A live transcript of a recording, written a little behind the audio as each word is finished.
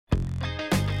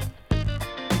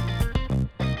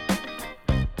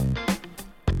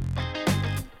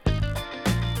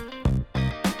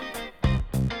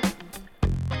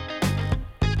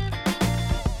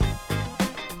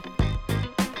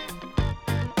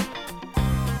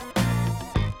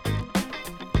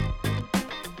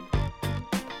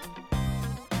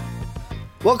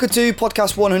Welcome to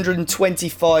podcast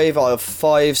 125 of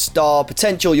 5-Star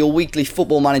Potential, your weekly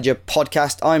Football Manager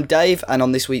podcast. I'm Dave, and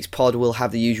on this week's pod we'll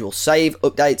have the usual save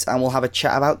updates and we'll have a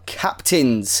chat about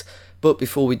captains. But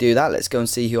before we do that, let's go and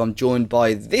see who I'm joined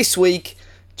by this week.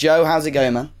 Joe, how's it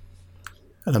going, man?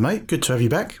 Hello, mate. Good to have you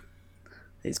back.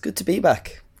 It's good to be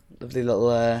back. Lovely little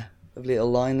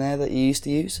line there that you used to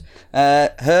use.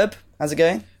 Herb, how's it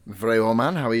going? Very well,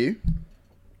 man. How are you?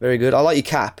 Very good. I like your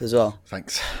cap as well.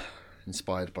 Thanks.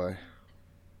 Inspired by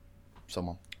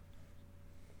someone.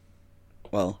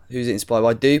 Well, who's it inspired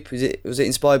by? Dupe? Was it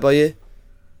inspired by you?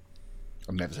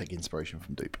 I'll never take inspiration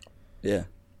from Dupe. Yeah.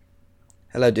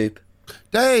 Hello, Dupe.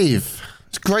 Dave,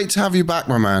 it's great to have you back,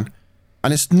 my man.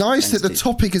 And it's nice Thanks, that the Dave.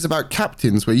 topic is about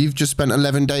captains, where you've just spent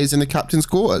 11 days in the captain's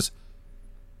quarters.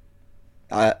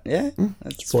 Yeah.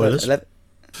 That's Spoilers.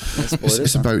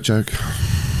 It's a boat joke.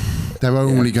 They're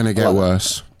only going to get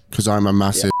worse, because I'm a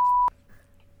massive...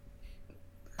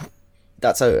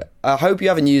 I hope you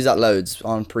haven't used that loads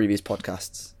on previous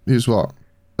podcasts. Use what?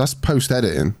 That's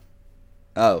post-editing.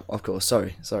 Oh, of course.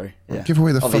 Sorry. Yeah. Give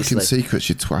away the Obviously. fucking secrets,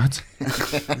 you twat.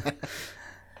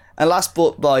 And last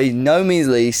but by no means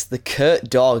least, the Kurt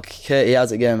Dog. Kurtie,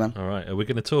 how's it going, man? All right, are we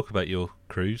going to talk about your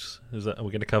cruise? Are we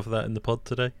going to cover that in the pod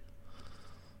today?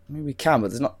 I mean, we can,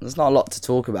 but there's not a lot to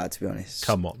talk about, to be honest.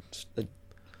 Come on, A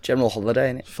general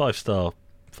holiday, innit?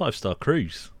 5-star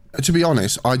cruise. To be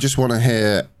honest, I just want to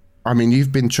hear... I mean,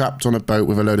 you've been trapped on a boat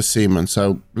with a load of seamen,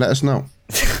 so let us know.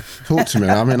 Talk to me.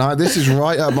 I mean, this is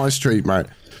right up my street, mate.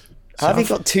 Have you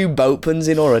got 2 boat puns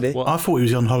in already? What? I thought he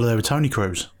was on holiday with Tony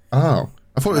Cruz. Oh,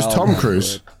 I thought it was Tom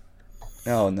Cruise.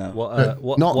 Oh, no. What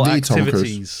not what the Tom Cruise.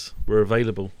 activities were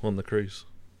available on the cruise?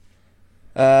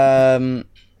 I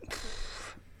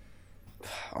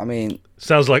mean,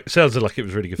 Sounds like it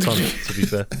was really good fun. To be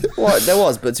fair, well, there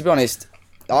was, but to be honest,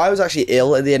 I was actually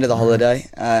ill at the end of the holiday,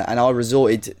 and I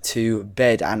resorted to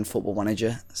bed and Football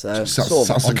Manager. So Sounds on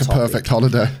like a topic. perfect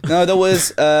holiday. No, there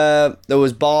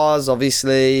was bars,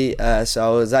 obviously, so I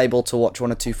was able to watch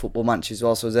 1 or 2 football matches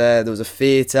whilst I was there. There was a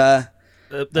theatre.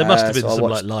 there must have been so I some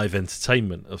watched- like live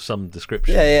entertainment of some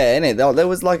description. Yeah, innit? There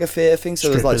was like a theatre thing, so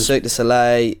there was like Strippers. Cirque du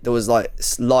Soleil, there was like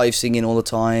live singing all the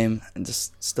time, and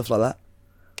just stuff like that.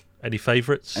 Any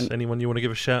favourites? And- Anyone you want to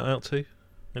give a shout out to?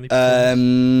 Any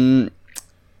performers?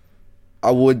 I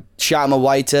would shout my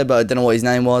waiter, but I don't know what his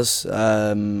name was.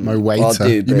 My waiter. Well, I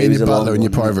do, but You it mean was your a long butler in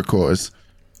your one. private quarters?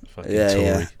 Fucking Yeah.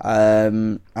 Tory.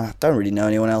 I don't really know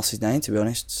anyone else's name, to be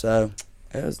honest. So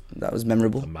that was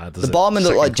memorable. Mad, The is it? barman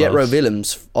looked like Second Jetro class.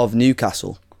 Willems of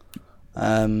Newcastle.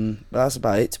 But that's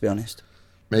about it, to be honest.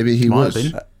 Maybe he Might was. have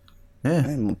been. Yeah.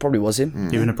 Yeah, probably was him.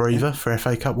 Giving a breather for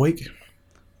FA Cup week.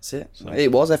 That's it.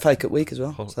 It was FA Cup week as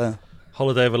well. So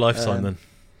Holiday of a lifetime. Then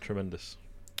tremendous.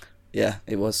 yeah,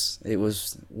 it was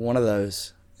one of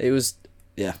those.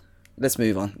 Yeah. Let's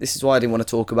move on. This is why I didn't want to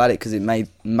talk about it, because it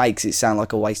makes it sound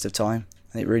like a waste of time,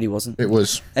 and it really wasn't. It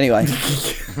was. Anyway,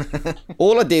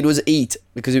 all I did was eat,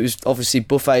 because it was obviously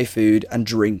buffet food and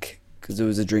drink, because there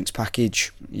was a drinks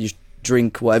package. You just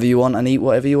drink whatever you want and eat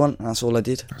whatever you want. And that's all I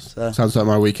did. So Sounds like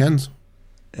my weekends.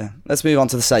 yeah, let's move on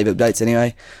to the save updates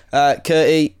anyway.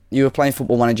 Kurtie, you were playing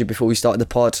Football Manager before we started the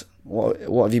pod.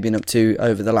 What have you been up to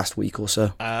over the last week or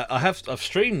so? I've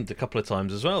streamed a couple of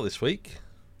times as well this week,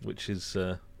 which is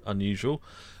unusual.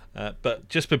 But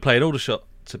just been playing Aldershot,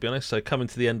 to be honest. So coming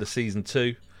to the end of season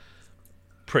 2,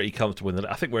 pretty comfortable in that.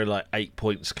 I think we're like 8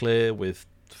 points clear with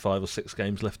 5 or 6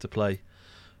 games left to play.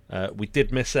 We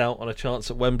did miss out on a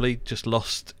chance at Wembley, just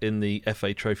lost in the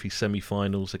FA Trophy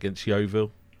semi-finals against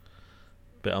Yeovil.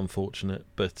 Bit unfortunate,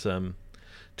 but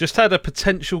just had a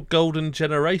potential golden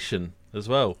generation as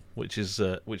well, which is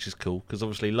cool, because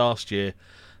obviously last year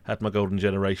had my golden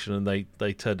generation and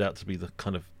they turned out to be the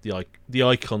kind of the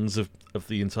icons of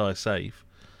the entire save.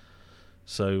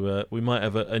 So we might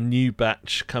have a new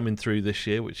batch coming through this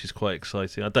year, which is quite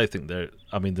exciting. I don't think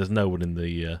there's no one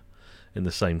in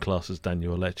the same class as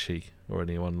Daniel Lecce or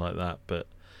anyone like that, but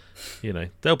you know,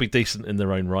 they'll be decent in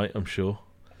their own right, I'm sure.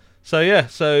 So yeah,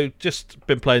 just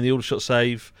been playing the Aldershot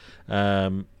save,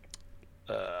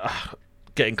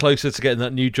 getting closer to getting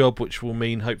that new job, which will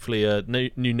mean hopefully a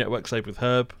new network save with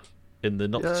Herb in the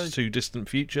not too distant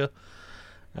future,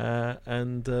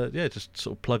 and just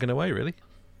sort of plugging away really.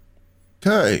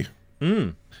 Okay.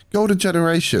 Golden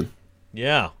generation.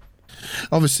 Yeah.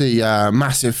 Obviously,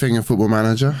 massive thing in Football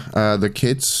Manager. The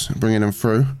kids, bringing them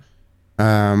through.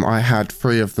 I had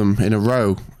 3 of them in a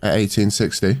row at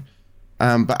 1860.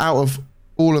 But out of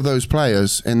all of those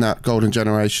players in that golden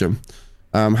generation,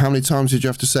 how many times did you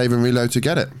have to save and reload to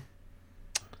get it?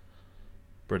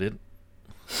 Brilliant.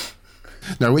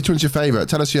 No, which one's your favourite?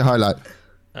 Tell us your highlight.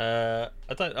 I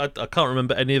can't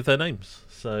remember any of their names.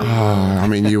 So I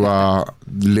mean, you are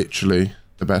literally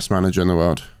the best manager in the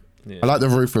world. yeah. I like the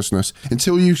ruthlessness.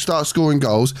 Until you start scoring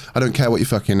goals, I don't care what your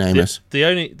fucking name is. The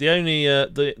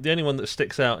only one that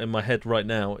sticks out in my head right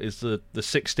now is the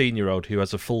 16-year-old who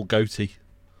has a full goatee.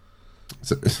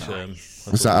 Is, it- Which, I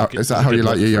is thought that how you good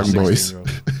like your look for young a boys?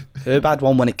 16-year-old. Herb had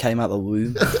one when it came out the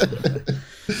womb.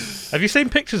 Have you seen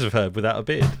pictures of Herb without a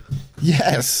beard?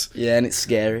 Yes. Yeah, and it's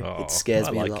scary. Oh, It scares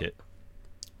I me a like lot. it.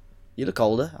 You look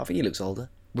older. I think he looks older.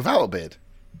 Without a beard.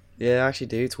 Yeah, I actually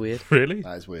do. It's weird. Really?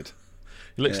 That is weird.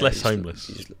 He looks Yeah, less you just look- homeless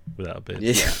you just look- without a beard.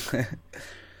 Yeah.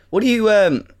 What do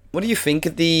you think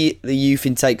of the youth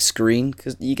intake screen?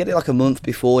 Because you get it like a month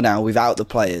before now without the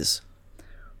players,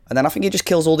 and then I think it just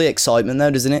kills all the excitement, though,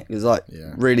 doesn't it? There's like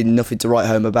Yeah. really nothing to write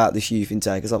home about this youth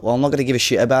intake. It's like, well, I'm not going to give a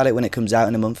shit about it when it comes out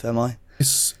in a month, am I?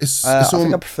 It's I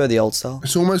think I prefer the old style.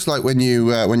 It's almost like when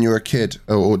you're a kid,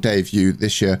 or Dave, you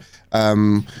this year,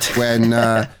 when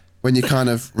you're kind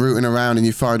of rooting around and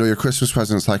you find all your Christmas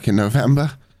presents like in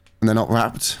November and they're not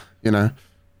wrapped,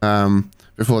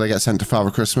 before they get sent to Father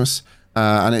Christmas,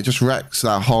 and it just wrecks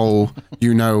that whole,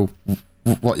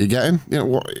 what you're getting.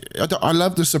 I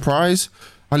love the surprise.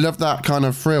 I love that kind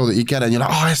of thrill that you get, and you're like,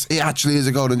 oh, it actually is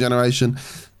a golden generation,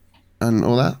 and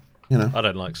all that. I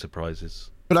don't like surprises.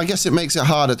 But I guess it makes it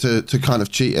harder to kind of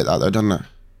cheat at that, though, doesn't it?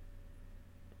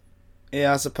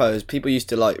 Yeah, I suppose people used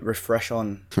to like refresh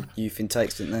on youth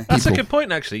intakes, didn't they? That's a People. good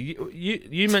point, actually.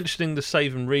 You mentioning the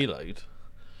save and reload.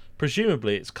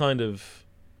 Presumably, it's kind of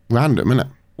Random, isn't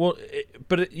it? well,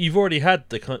 you've already had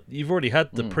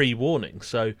the pre-warning.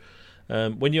 So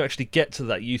when you actually get to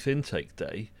that youth intake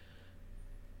day,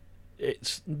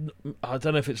 I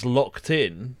don't know if it's locked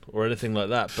in or anything like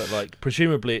that, but like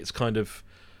presumably it's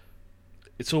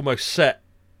almost set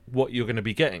what you're going to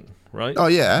be getting, right? Oh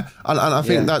yeah, and I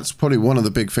think Yeah. that's probably one of the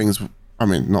big things. I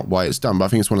mean, not why it's done, but I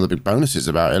think it's one of the big bonuses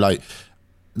about it. Like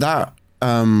that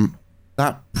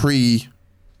that pre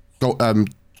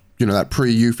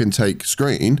youth intake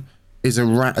screen is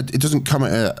it doesn't come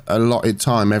at a allotted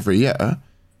time every year.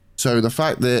 So the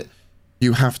fact that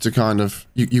you have to kind of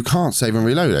you can't save and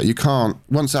reload it. You can't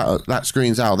once that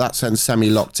screen's out. That's then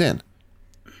semi locked in.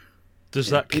 Does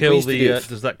that people kill used to do it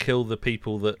does that kill the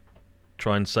people that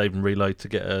try and save and reload to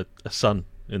get a son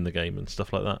in the game and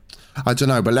stuff like that? I don't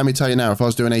know, but let me tell you now, if I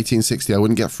was doing 1860, I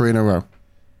wouldn't get 3 in a row.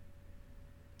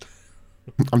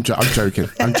 I'm joking.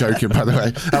 I'm joking, by the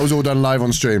way. That was all done live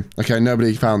on stream. Okay,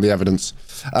 nobody found the evidence.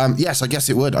 Yes, I guess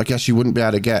it would. I guess you wouldn't be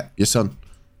able to get your son.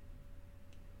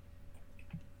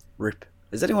 Rip.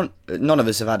 Has anyone? None of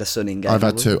us have had a son in game. I've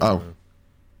had have we? 2. Oh,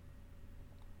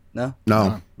 No,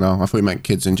 no. I thought you meant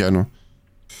kids in general.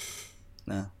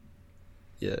 no.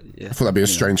 Yeah. I thought that'd be a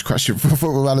strange question for a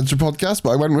Football Manager podcast, but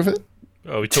I went with it.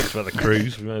 Oh, we talked about the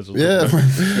cruise. We may as well Yeah. talk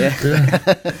Yeah.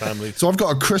 about families. So I've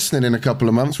got a christening in a couple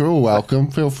of months. We're all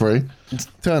welcome. Feel free.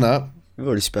 Turn up. We've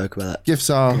already spoke about Gifts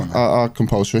are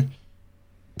compulsory.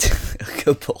 that.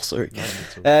 Compulsory.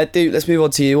 Dude, let's move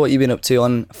on to you. What you been up to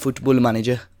on Football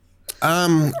Manager?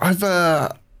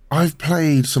 I've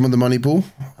played some of the Moneyball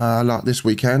like this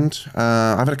weekend.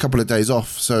 I've had a couple of days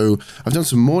off, so I've done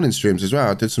some morning streams as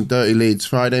well. I did some Dirty Leeds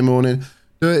Friday morning,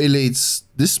 Dirty Leeds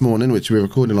this morning, which we're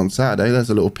recording on Saturday. There's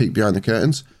a little peek behind the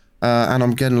curtains, and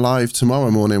I'm getting live tomorrow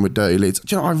morning with Dirty Leeds.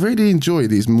 Do you know, I really enjoy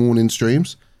these morning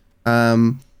streams.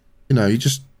 You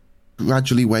just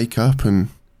gradually wake up and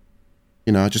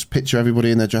I just picture everybody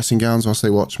in their dressing gowns whilst they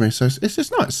watch me. So it's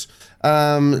just nice.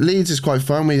 Leeds is quite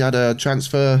fun. We had a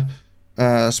transfer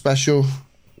special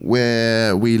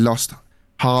where we lost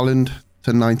Haaland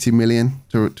to 90 million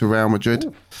to Real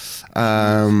Madrid.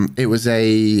 It was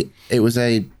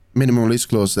a minimum release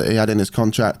clause that he had in his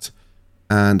contract,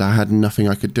 and I had nothing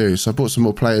I could do. So I brought some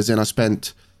more players in. I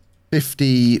spent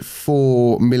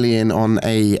 54 million on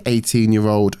a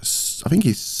 18-year-old, I think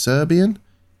he's Serbian,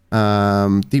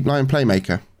 deep line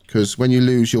playmaker. Because when you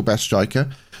lose your best striker,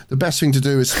 the best thing to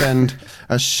do is spend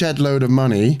a shed load of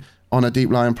money on a deep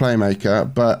line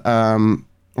playmaker. But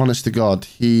honest to God,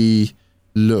 he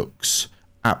looks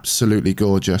absolutely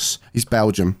gorgeous. He's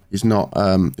Belgium. He's not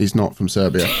from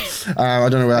Serbia. I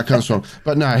don't know where that comes from.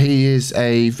 But no, he is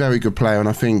a very good player, and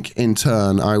I think in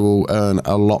turn I will earn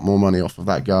a lot more money off of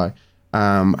that guy.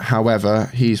 However,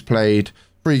 he's played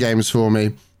 3 games for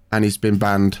me, and he's been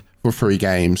banned for 3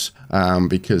 games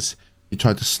because he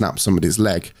tried to snap somebody's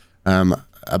leg,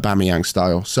 Aubameyang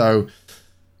style. So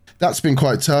that's been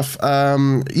quite tough.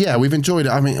 Yeah, we've enjoyed it.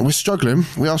 I mean, we're struggling.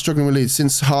 We are struggling with Leeds.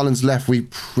 Since Haaland's left, we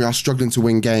are struggling to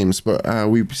win games, but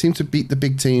we seem to beat the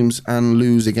big teams and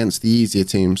lose against the easier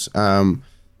teams.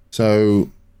 So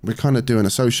we're kind of doing a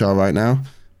social right now.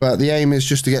 But the aim is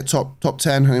just to get top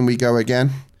 10 and we go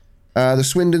again. The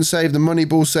Swindon save, the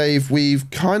Moneyball save, we've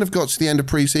kind of got to the end of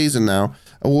pre-season now.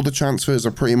 All the transfers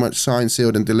are pretty much signed,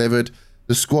 sealed and delivered.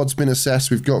 The squad's been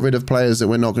assessed. We've got rid of players that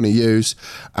we're not going to use.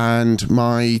 And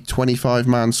my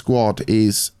 25-man squad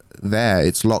is there.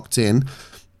 It's locked in.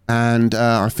 And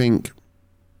I think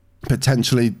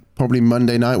potentially probably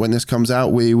Monday night when this comes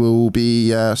out, we will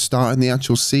be starting the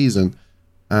actual season.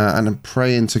 And I'm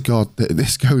praying to God that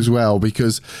this goes well,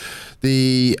 because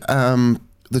the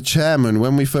chairman,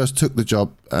 when we first took the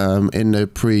job in the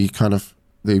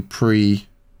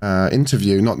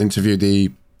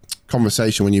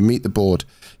conversation when you meet the board,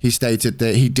 he stated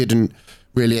that he didn't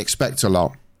really expect a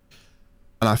lot.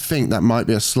 And I think that might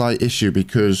be a slight issue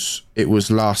because it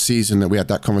was last season that we had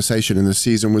that conversation and the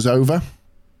season was over.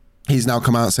 He's now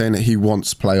come out saying that he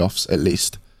wants playoffs at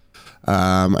least.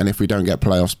 And if we don't get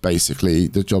playoffs, basically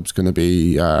the job's going to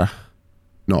be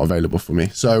not available for me.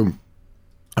 So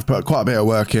I've put quite a bit of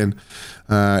work in.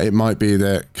 It might be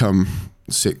that come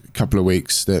couple of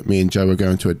weeks that me and Joe are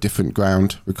going to a different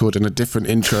ground, recording a different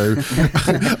intro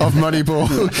of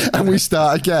Moneyball, and we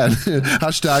start again.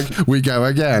 Hashtag we go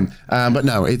again. But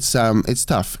no, it's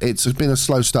tough. It's been a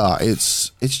slow start.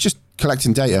 It's just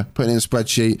collecting data, putting in a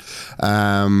spreadsheet,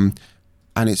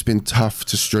 and it's been tough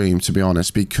to stream, to be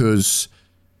honest, because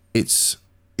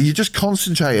you just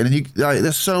concentrate and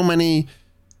there's so many.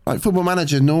 Like Football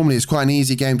Manager normally is quite an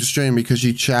easy game to stream because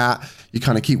you chat, you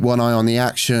kind of keep one eye on the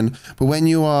action. But when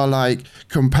you are like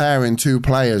comparing two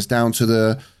players down to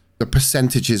the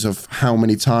percentages of how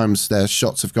many times their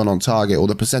shots have gone on target, or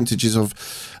the percentages of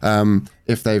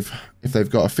if they've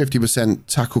got a 50%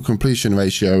 tackle completion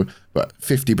ratio, but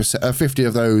 50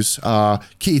 of those are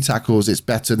key tackles, it's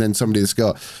better than somebody that's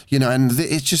got, and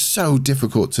it's just so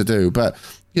difficult to do. But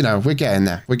we're getting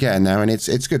there, and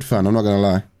it's good fun. I'm not going to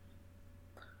lie.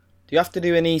 Do you have to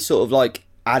do any sort of like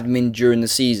admin during the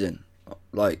season?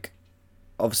 Like,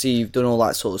 obviously you've done all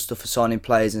that sort of stuff for signing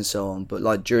players and so on, but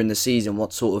like during the season,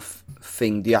 what sort of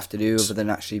thing do you have to do other than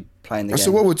actually playing the game? So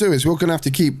what we'll do is we're going to have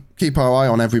to keep our eye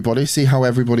on everybody, see how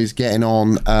everybody's getting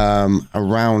on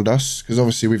around us, because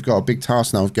obviously we've got a big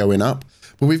task now of going up,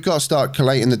 but we've got to start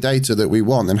collating the data that we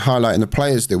want and highlighting the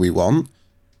players that we want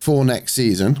for next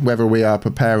season, whether we are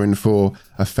preparing for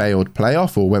a failed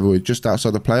playoff or whether we're just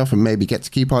outside the playoff and maybe get to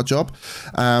keep our job.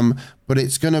 But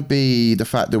it's going to be the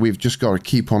fact that we've just got to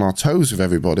keep on our toes with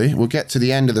everybody. We'll get to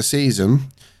the end of the season,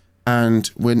 and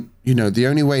the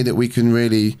only way that we can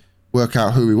really work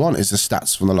out who we want is the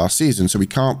stats from the last season. So we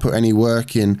can't put any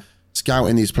work in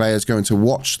scouting these players, going to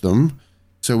watch them.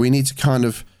 So we need to kind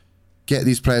of get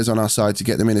these players on our side to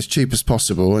get them in as cheap as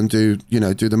possible and do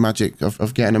the magic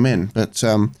of getting them in. But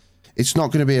it's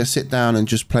not going to be a sit down and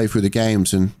just play through the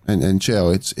games and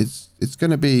chill. It's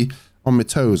going to be on my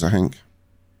toes, I think.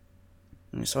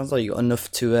 It sounds like you got enough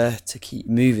to keep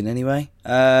moving anyway.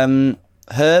 Herb,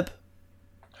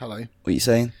 Hello. what are you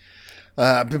saying?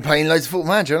 I've been playing loads of Football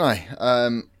Manager, haven't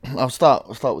I? I'll start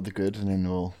with the good, and then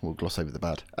we'll gloss over the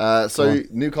bad. So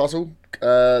Newcastle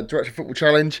Director Football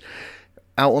Challenge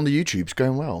out on the YouTube's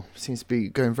going well. Seems to be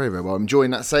going very, very well. I'm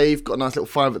enjoying that save. Got a nice little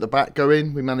 5 at the back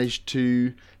going. We managed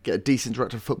to get a decent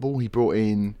Director of Football. He brought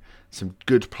in some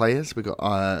good players. We got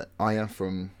Aya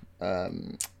from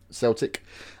Celtic,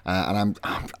 and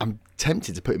I'm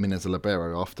tempted to put him in as a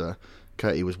libero after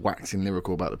Curtie was waxing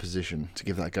lyrical about the position, to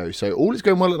give that a go. So all is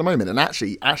going well at the moment, and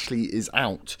actually Ashley is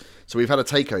out. So we've had a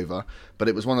takeover, but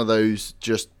it was one of those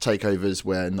just takeovers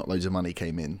where not loads of money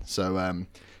came in. So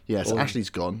so Ashley's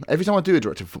gone. Every time I do a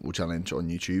Director of Football Challenge on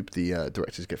YouTube, the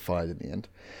directors get fired in the end.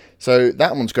 So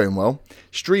that one's going well.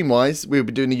 Stream-wise, we'll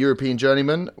be doing a European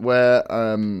Journeyman where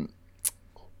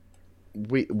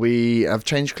we have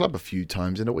changed club a few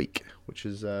times in a week, which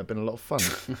has been a lot of fun.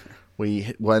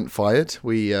 We weren't fired.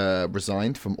 We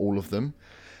resigned from all of them.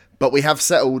 But we have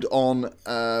settled on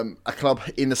a club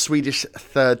in the Swedish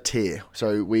third tier.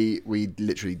 So we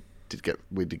literally did get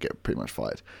pretty much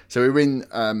fired. So we were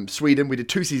in Sweden. We did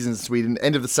 2 seasons in Sweden.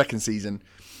 End of the second season,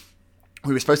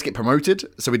 we were supposed to get promoted.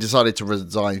 So we decided to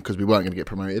resign because we weren't going to get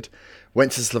promoted.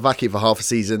 Went to Slovakia for half a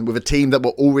season with a team that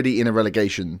were already in a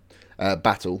relegation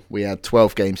battle. We had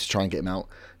 12 games to try and get them out.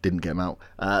 Didn't get them out.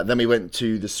 Then we went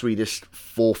to the Swedish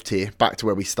fourth tier, back to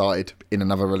where we started in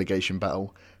another relegation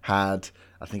battle. Had,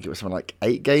 I think it was something like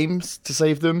 8 games to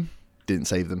save them. Didn't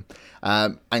save them.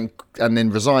 And then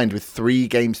resigned with 3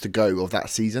 games to go of that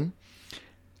season.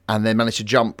 And then managed to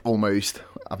jump almost,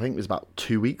 I think it was about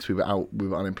 2 weeks we were out, we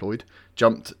were unemployed.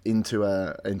 Jumped into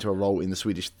a role in the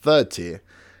Swedish third tier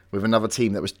with another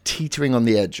team that was teetering on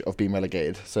the edge of being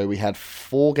relegated. So we had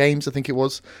 4 games, I think it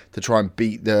was, to try and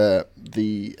beat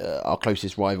our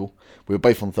closest rival. We were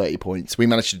both on 30 points. We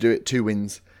managed to do it, 2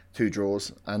 wins, 2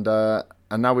 draws, and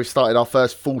now we've started our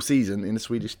first full season in the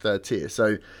Swedish third tier.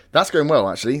 So that's going well,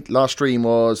 actually. Last stream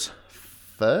was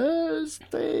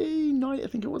Thursday night, I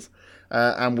think it was.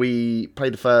 And we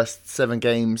played the first 7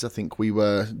 games. I think we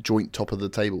were joint top of the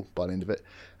table by the end of it,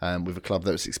 with a club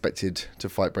that was expected to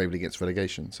fight bravely against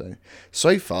relegation.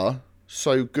 So far,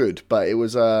 so good. But it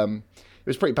was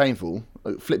pretty painful.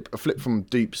 A flip from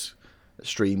Dupe's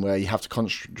stream where you have to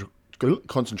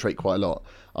concentrate quite a lot.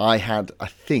 I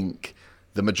think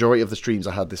the majority of the streams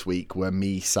I had this week were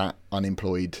me sat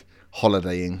unemployed,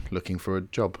 holidaying, looking for a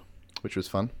job, which was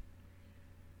fun.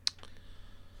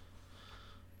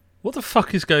 What the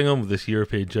fuck is going on with this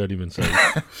European journeyman save?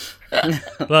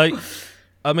 Like,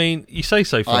 I mean, you say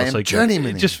so far, I am so good.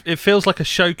 journeyman. It feels like a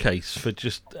showcase for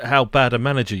just how bad a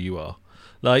manager you are.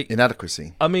 Like,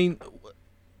 Inadequacy. I mean,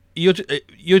 you're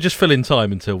just filling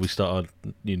time until we start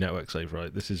our new network save,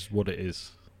 right? This is what it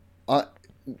is. I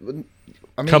mean,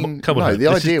 Come on. no, the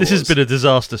idea this has was- been a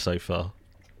disaster so far.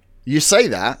 You say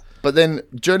that, but then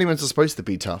journeymans are supposed to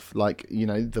be tough. Like,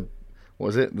 what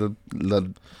was it? The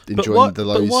enjoying the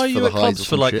lows but why are for you the at highs clubs or for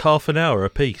some like shit. half an hour a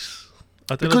piece?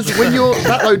 I don't Because when you're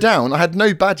that low down, I had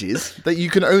no badges that you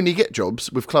can only get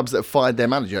jobs with clubs that have fired their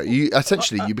manager. You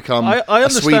become I a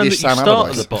understand Swedish that you Sam start at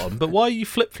Allardyce. the bottom, but why are you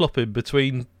flip-flopping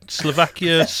between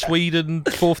Slovakia, Sweden,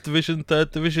 4th division,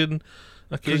 3rd division,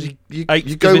 Because you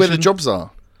 8th go where the division? jobs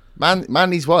are. Man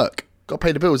needs work. Got to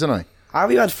pay the bills, don't I? Have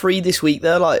you had free this week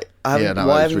there? Like, Yeah, no,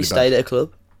 why it was haven't you really stayed bad. at a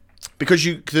club? Because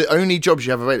the only jobs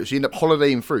you have available, so you end up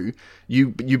holidaying through. You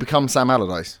become Sam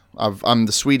Allardyce. I'm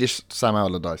the Swedish Sam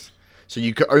Allardyce. So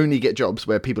you can only get jobs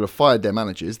where people have fired their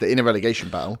managers. They're in a relegation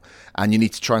battle, and you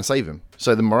need to try and save them.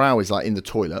 So the morale is like in the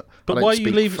toilet. But I don't why are you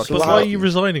speak leaving? fucking But why are you Slovakian.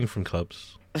 resigning from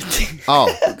clubs?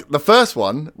 Oh, the first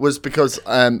one was because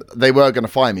they were going to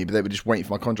fire me, but they were just waiting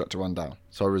for my contract to run down.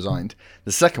 So I resigned.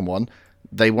 The second one,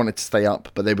 they wanted to stay up,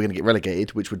 but they were going to get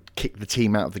relegated, which would kick the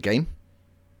team out of the game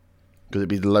because it'd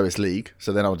be the lowest league.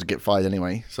 So then I would get fired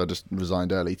anyway. So I just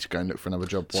resigned early to go and look for another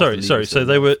job. whilst the Sorry. league So was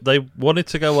still they wanted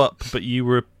to go up, but you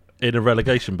were in a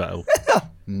relegation battle.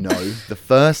 No, the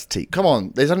first team. Come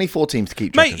on, there's only 4 teams to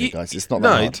keep track Mate, of it, guys. It's not no,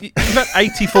 that hard. you've had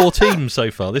 84 teams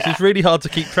so far. This is really hard to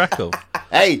keep track of.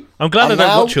 Hey, I'm glad I and don't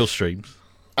now- watch your streams.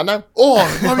 And now,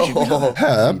 why would you? You don't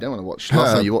want to watch.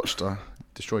 Last time you watched,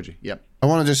 destroyed you. Yep. I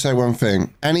want to just say one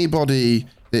thing. Anybody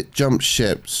that jumps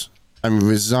ships and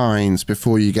resigns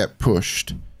before you get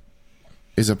pushed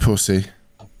is a pussy.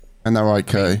 Isn't that right,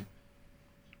 Curry?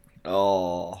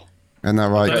 Oh. Isn't that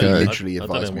right, I don't- Curry? literally I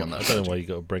advised don't me know on why- that I don't know subject. why you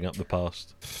got to bring up the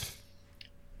past.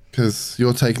 Because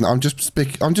you're taking. I'm just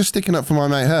sticking up for my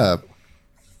mate Herb.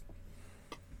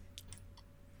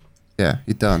 Yeah,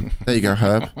 you're done. There you go,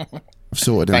 Herb. I've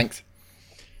sorted him. Thanks.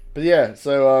 But yeah,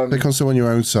 so Pick on someone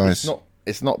your own size.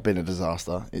 it's not been a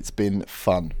disaster. It's been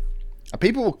fun. And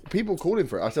people calling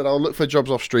for it. I said I'll look for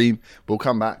jobs off stream. We'll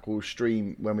come back. We'll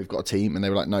stream when we've got a team. And they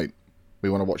were like, no, we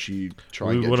want to watch you try.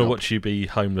 We and get want a to job. watch you be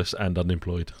homeless and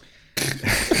unemployed.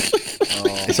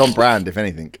 It's on brand, if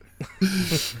anything.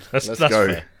 That's Let's go.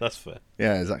 fair. That's fair.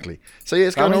 Yeah, exactly. So yeah,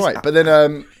 it's going How all is- right. But then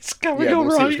It's going yeah,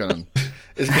 we'll see what's going on.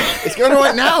 It's going all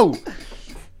right now.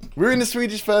 We're in the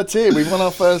Swedish third tier. We've won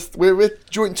our first. We're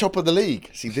joint top of the league.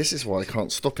 See, this is why I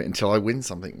can't stop it until I win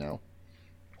something now.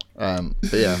 But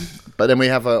yeah, but then we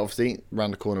have obviously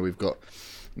around the corner we've got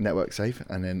network save,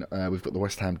 and then we've got the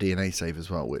West Ham DNA save as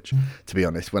well. Which, to be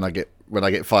honest, when I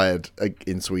get fired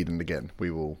in Sweden again,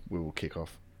 we will kick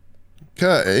off.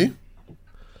 Curty,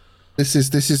 this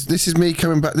is me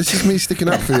coming back. This is me sticking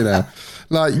up for you now.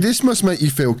 Like, this must make you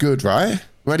feel good, right?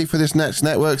 Ready for this next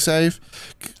network save?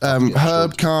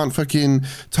 Herb can't fucking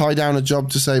tie down a job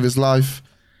to save his life.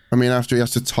 I mean, after he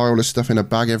has to tie all his stuff in a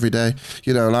bag every day,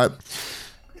 like,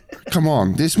 come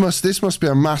on. This must be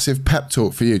a massive pep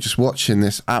talk for you. Just watching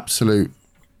this absolute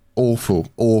awful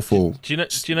Do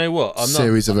you know what?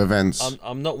 series of events.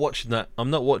 I'm not watching that.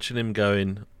 I'm not watching him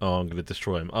going, "Oh, I'm going to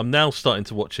destroy him." I'm now starting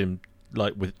to watch him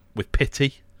like with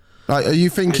pity. Like, are you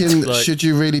thinking, It's like- should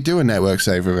you really do a network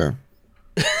save with him?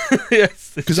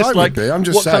 Yes, Because I would be, I'm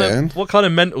just what kind of- saying. what kind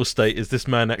of mental state is this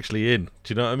man actually in?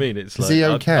 Do you know what I mean? It's like, he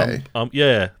okay?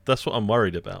 Yeah, that's what I'm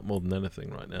worried about more than anything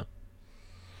right now.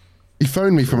 He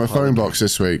phoned me from a phone box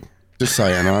this week. Just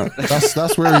saying, right?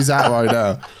 That's where he's at right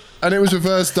now. And it was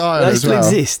reverse dial They as still well.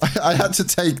 exist. I had to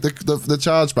take the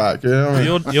charge back. You know what I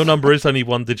mean? Your number is only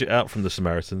 1 digit out from the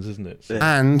Samaritans, isn't it? So-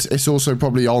 And it's also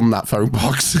probably on that phone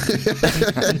box.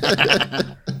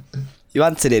 You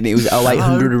answered it and it was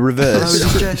 0800 reverse.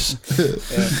 Hello, Jess.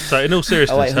 So, in all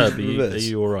seriousness, 0800 Herb, are reverse.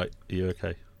 you all right? Are you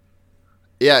okay?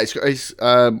 Yeah,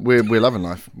 we're loving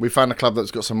life. We found a club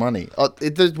that's got some money.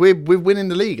 We're winning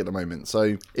the league at the moment,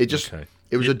 so it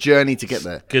was a journey to get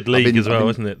there. Good league as well,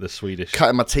 isn't it? The Swedish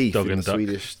Cutting my teeth Dog in and the Duck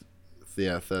Swedish,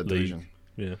 third division.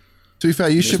 Yeah. To be fair,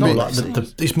 you should be.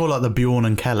 It's more like the Bjorn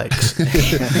and Calix.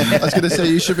 I was going to say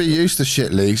you should be used to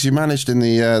shit leagues. You managed in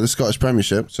the Scottish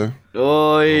Premiership, so.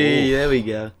 Oi, there we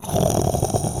go.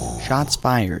 Shots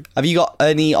fired. Have you got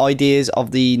any ideas of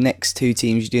the next two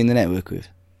teams you're doing the network with?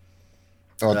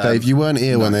 Oh, Dave, you weren't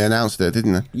here when they announced it,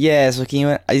 didn't you? Yeah, so can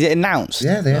you... Is it announced?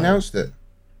 Yeah, they announced it.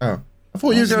 Oh, I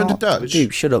thought you were going to Dutch.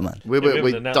 Dude, shut up, man. we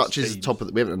haven't announced Dutch is teams. top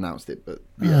of. We haven't announced it, but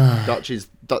yeah,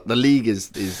 the league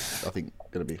is I think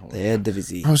going to be. The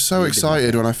Eredivisie. I was so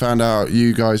excited when I found out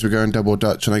you guys were going double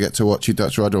Dutch, and I get to watch you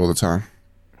Dutch rudder all the time.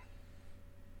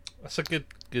 That's a good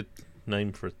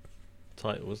name for a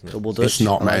title, isn't it? Double Dutch. It's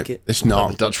not, I mate. like it. It's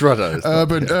not. Dutch rudder. It's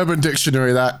not- Urban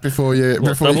Dictionary that before you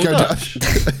double go Dutch?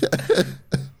 Dutch.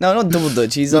 No, not double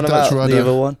Dutch. He's The on about Dutch rudder. the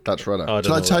other one. Dutch rudder. I don't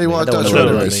Shall I know tell you what a I don't Dutch know what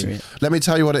rudder that is? means. Let me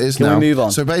tell you what it is Can we now. move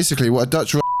on? So basically, what a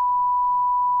Dutch.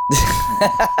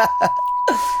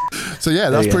 So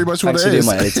yeah, that's There you pretty go. much what Thanks it for is.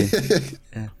 doing my editing.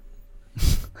 Yeah.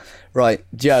 Right,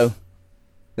 Joe.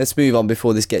 Let's move on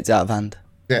before this gets out of hand.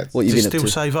 Yeah. What you There's been up still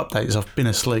to? save updates. I've been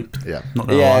asleep. Yeah. Not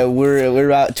gonna Yeah, lie. we're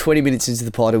about 20 minutes into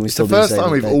the pod and we're It's the still doing first save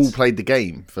time we've updates. all played the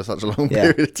game for such a long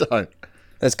Yeah. period of time.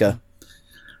 Let's go.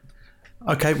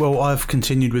 Okay, well, I've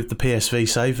continued with the PSV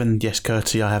save, and yes,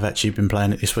 Curti, I have actually been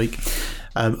playing it this week.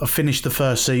 I've finished the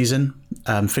first season,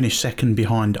 finished second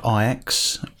behind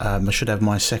Ajax. I should have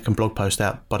my second blog post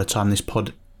out by the time this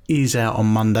pod is out on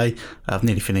Monday. I've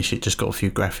nearly finished it, just got a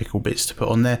few graphical bits to put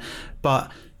on there.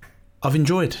 But I've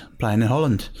enjoyed playing in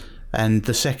Holland, and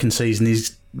the second season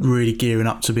is really gearing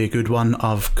up to be a good one.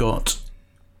 I've got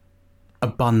a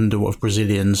bundle of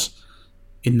Brazilians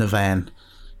in the van,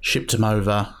 shipped them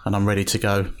over, and I'm ready to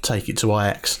go take it to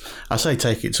Ajax. I say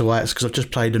take it to Ajax because I've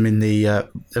just played them in the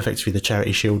effectively the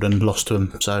Charity Shield and lost to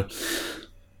them, so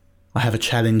I have a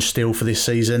challenge still for this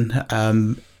season.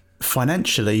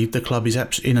 Financially, the club is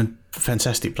in a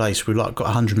fantastic place. We've got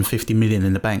 150 million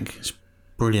in the bank. It's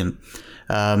brilliant.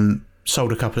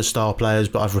 Sold a couple of star players,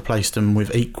 but I've replaced them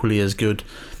with equally as good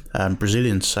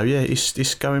Brazilians. So yeah,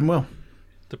 it's going well.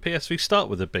 The PSV start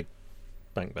with a big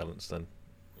bank balance then.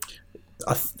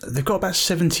 They've got about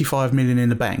 75 million in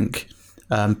the bank,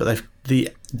 but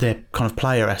their kind of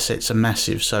player assets are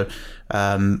massive. So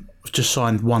I've just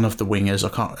signed one of the wingers. I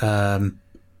can't.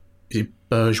 Is it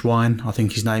Bergwijn? I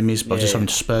think his name is. But I've just signed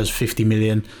to Spurs 50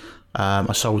 million.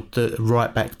 I sold the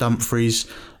right back Dumfries.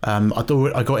 I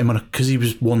got him on because he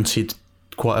was wanted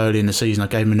quite early in the season. I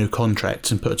gave him a new contract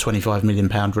and put a £25 million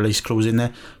release clause in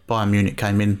there. Bayern Munich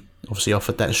came in, obviously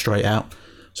offered that straight out.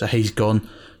 So he's gone.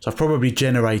 So I've probably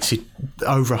generated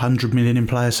over 100 million in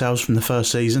player sales from the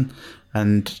first season.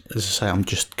 And as I say, I'm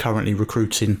just currently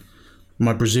recruiting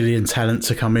my Brazilian talent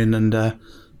to come in and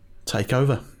take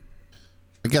over.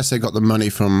 I guess they got the money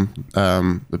from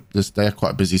they had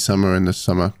quite a busy summer in the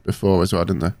summer before as well,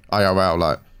 didn't they? IRL,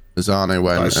 like Lozano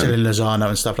went. Like selling Lozano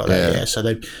and stuff like that, Yeah. yeah. So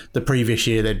the previous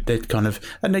year they'd kind of,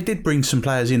 and they did bring some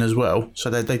players in as well. So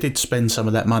they did spend some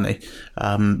of that money.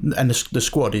 And the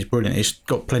squad is brilliant. It's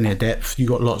got plenty of depth. You've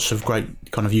got lots of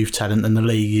great kind of youth talent, and the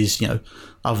league is,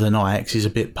 other than Ajax, is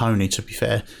a bit pony, to be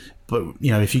fair. But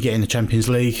if you get in the Champions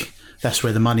League, that's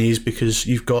where the money is, because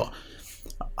you've got,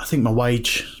 I think my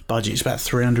wage budget is about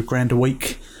 300 grand a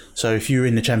week. So if you're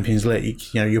in the Champions League,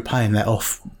 you're paying that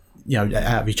off, out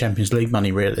of your Champions League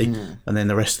money, really. And then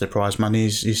the rest of the prize money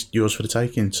is yours for the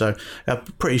taking. So I'm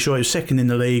pretty sure it was second in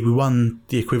the league. We won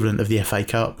the equivalent of the FA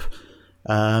Cup.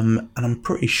 And I'm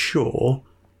pretty sure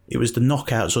it was the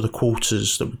knockouts or the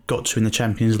quarters that we got to in the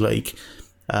Champions League.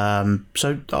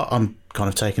 So I'm kind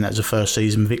of taking that as a first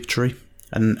season victory.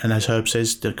 And as Herb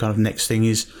says, the kind of next thing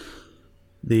is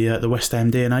the West Ham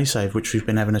DNA save, which we've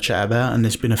been having a chat about, and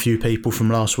there's been a few people from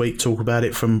last week talk about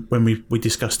it from when we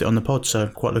discussed it on the pod, so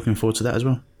quite looking forward to that as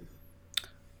well.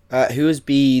 Who has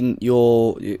been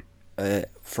your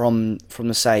from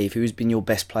the save? Who has been your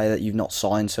best player that you've not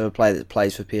signed? So a player that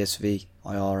plays for PSV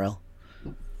IRL.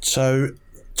 So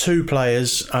two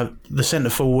players, the centre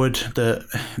forward that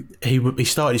he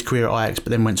started his career at Ajax,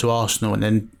 but then went to Arsenal, and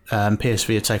then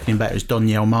PSV had taken him back. It was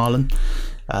Doniel Marlon.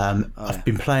 I've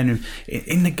been playing him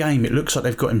in the game. It looks like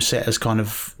they've got him set as kind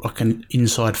of like an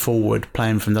inside forward,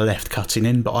 playing from the left, cutting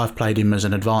in. But I've played him as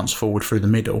an advanced forward through the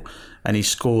middle, and he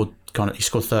scored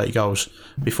 30 goals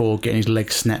before getting his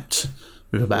leg snapped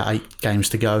with about 8 games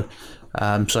to go.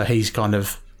 So he's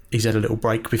had a little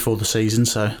break before the season.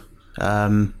 So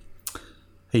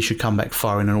he should come back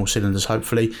firing on all cylinders,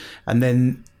 hopefully. And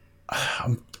then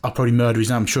I'll probably murder his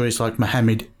name. I'm sure it's like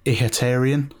Mohamed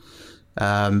Ihatarian.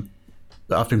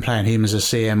 But I've been playing him as a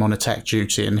CM on attack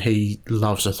duty, and he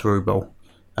loves a through ball.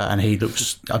 And he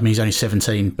looks, I mean, he's only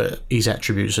 17, but his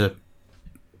attributes are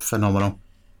phenomenal.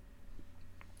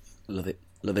 Love it,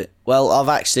 love it. Well, I've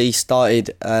actually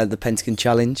started the Pentagon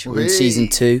Challenge. We're in Season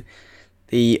 2.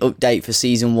 The update for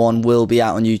Season 1 will be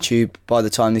out on YouTube by the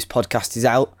time this podcast is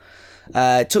out.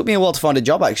 It took me a while to find a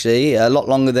job, actually, a lot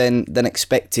longer than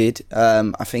expected.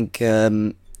 I think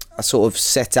I sort of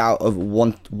set out of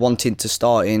wanting to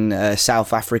start in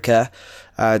South Africa.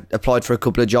 Applied for a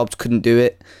couple of jobs, couldn't do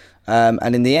it.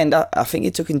 And in the end, I think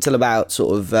it took until about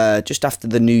sort of just after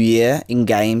the new year in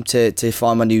game to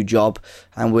find my new job.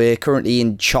 And we're currently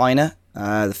in China,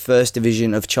 the first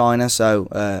division of China. So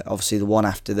obviously the one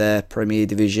after their Premier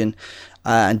Division.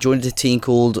 And joined a team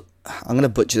called, I'm going to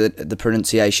butcher the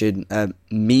pronunciation,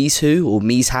 Mizhou or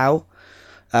Mizhou.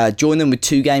 Joined them with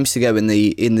 2 games to go in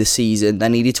the season. They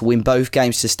needed to win both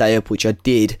games to stay up, which I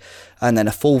did. And then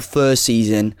a full first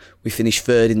season, we finished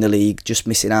 3rd in the league, just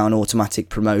missing out on automatic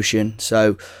promotion.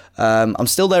 So I'm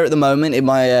still there at the moment in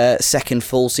my second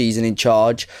full season in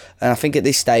charge. And I think at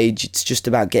this stage, it's just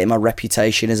about getting my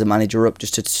reputation as a manager up,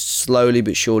 just to slowly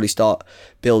but surely start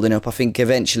building up. I think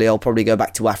eventually I'll probably go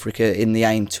back to Africa in the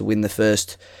aim to win the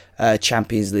first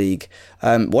Champions League.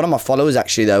 One of my followers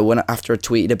actually though, after I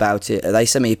tweeted about it, they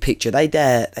sent me a picture.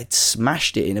 They'd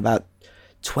smashed it in about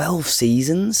 12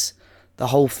 seasons, the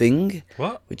whole thing.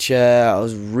 What? Which I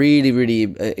was really, really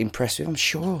impressed with. I'm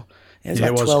sure it was Yeah,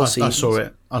 about it 12 was. I seasons. saw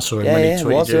it. I saw it Yeah, when he yeah, it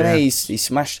tweeted was. it. Yeah. He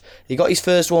smashed. He got his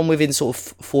first one within sort of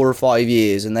 4 or 5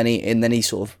 years, and then he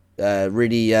sort of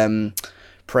really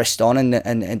pressed on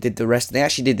and did the rest. And they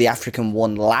actually did the African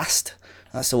one last.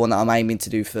 That's the one that I'm aiming to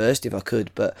do first if I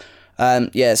could. But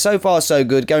yeah, so far so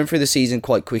good. Going through the season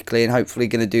quite quickly, and hopefully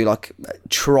going to do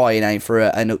try and aim for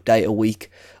an update a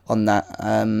week on that.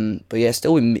 But yeah,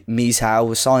 still with Mizhou.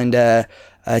 We signed a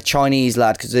Chinese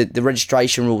lad because the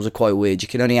registration rules are quite weird. You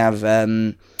can only have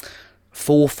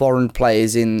 4 foreign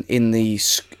players in the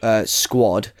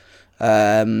squad,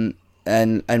 and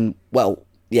well,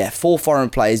 yeah, 4 foreign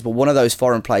players, but one of those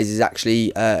foreign players is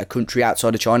actually a country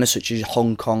outside of China, such as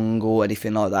Hong Kong or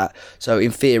anything like that. So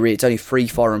in theory, it's only 3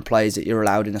 foreign players that you're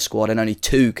allowed in a squad, and only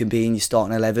 2 can be in your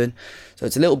starting 11. So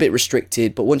it's a little bit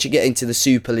restricted, but once you get into the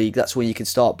Super League, that's when you can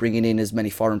start bringing in as many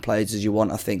foreign players as you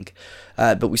want, I think.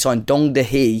 But we signed Dong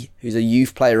De-hee, who's a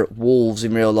youth player at Wolves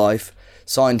in real life.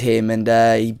 Signed him, and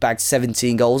he bagged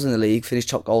 17 goals in the league, finished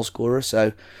top goal scorer.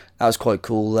 So that was quite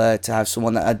cool to have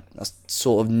someone that I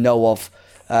sort of know of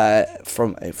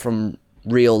from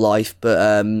real life,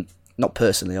 but not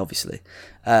personally, obviously.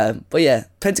 But yeah,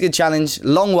 Pentagon Challenge,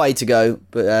 long way to go,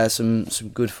 but some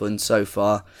good fun so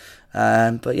far.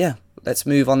 But yeah, let's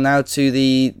move on now to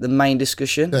the main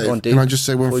discussion. Dave, Go on, Duke, can I just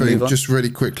say one before we thing, move on. just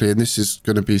really quickly, and this is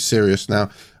going to be serious now.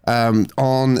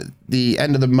 On the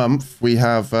end of the month, we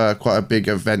have quite a big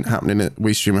event happening at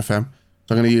WeStream FM.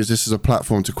 So I'm going to use this as a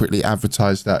platform to quickly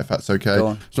advertise that, if that's okay. Go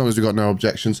on. As long as we've got no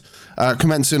objections.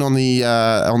 Commencing on the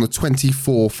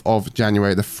 24th of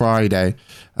January, the Friday,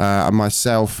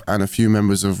 myself and a few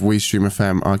members of WeStream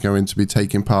FM are going to be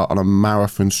taking part on a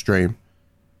marathon stream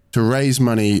to raise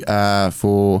money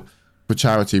for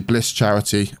charity, Bliss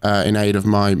Charity, in aid of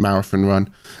my marathon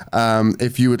run.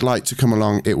 If you would like to come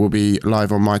along, it will be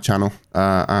live on my channel,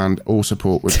 and all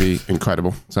support would be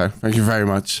incredible. So thank you very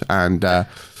much, and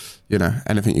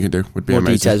anything you can do would be More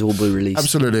amazing. details will be released.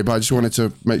 Absolutely, but I just wanted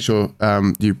to make sure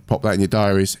you pop that in your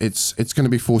diaries. It's going to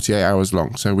be 48 hours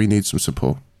long, so we need some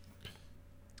support.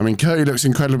 I mean, Curry looks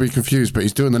incredibly confused, but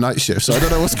he's doing the night shift, so I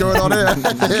don't know what's going on here.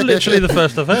 It's literally the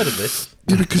first I've heard of this.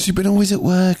 Yeah, because you've been always at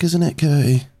work, isn't it,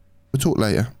 Curry? We'll talk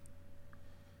later.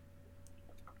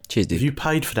 Cheers, Have dude. you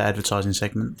paid for that advertising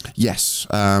segment? Yes,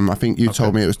 I think you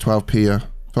told me it was 12p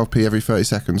every 30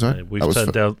 seconds, right? Yeah, That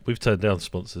was we've turned down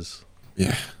sponsors.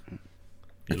 Yeah,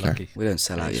 You're Okay. lucky. We don't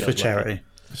sell out It's yet. for charity.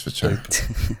 it's for charity.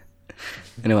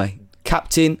 Anyway,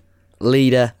 captain,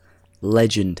 leader,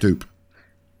 legend. Dupe.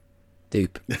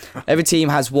 Every team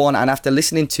has one, and after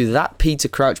listening to that Peter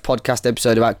Crouch podcast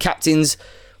episode about captains,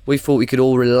 we thought we could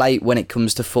all relate when it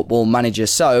comes to Football Manager.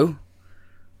 So,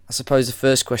 I suppose the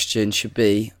first question should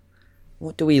be,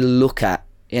 what do we look at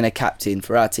in a captain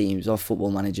for our teams on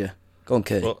Football Manager? Go on,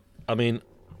 Kurt. Well, I mean,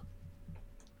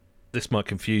 this might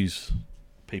confuse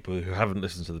people who haven't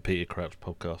listened to the Peter Crouch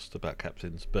podcast about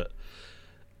captains, but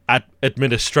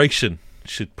administration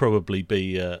should probably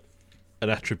be an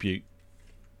attribute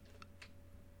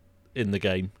in the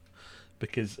game,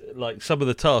 because like some of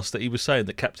the tasks that he was saying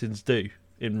that captains do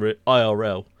in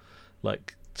IRL,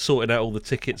 like sorting out all the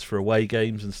tickets for away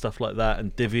games and stuff like that,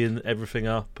 and divvying everything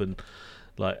up, and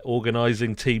like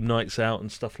organising team nights out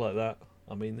and stuff like that.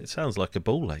 I mean, it sounds like a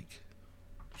ball ache.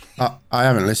 I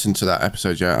haven't listened to that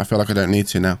episode yet. I feel like I don't need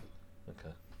to now.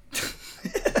 Okay.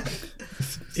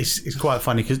 It's quite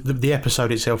funny because the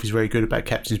episode itself is very good about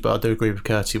captains, but I do agree with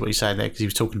Curtis what he's saying there, because he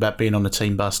was talking about being on the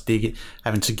team bus,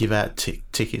 having to give out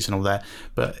tickets and all that.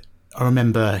 But I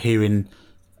remember hearing,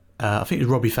 I think it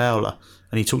was Robbie Fowler,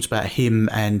 and he talked about him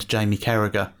and Jamie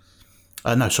Carragher.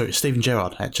 Stephen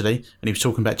Gerrard, actually. And he was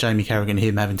talking about Jamie Carragher and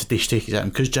him having to dish tickets out.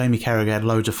 And because Jamie Carragher had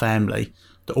loads of family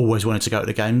that always wanted to go to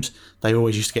the games, they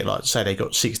always used to get, like, say they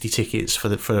got 60 tickets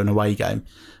for an away game.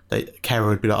 Carragher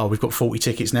would be like, we've got 40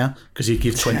 tickets now, because he'd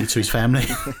give 20 to his family.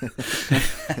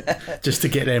 Just to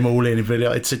get them all in,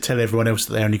 but to tell everyone else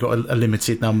that they only got a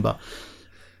limited number.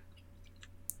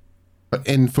 But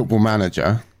in Football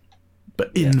Manager, I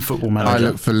I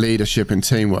look for leadership and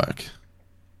teamwork.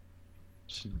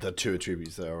 The two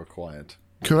attributes that are required.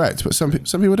 Correct, but some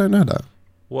people don't know that.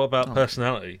 What about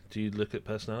personality? Do you look at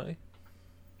personality?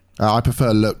 I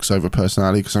prefer looks over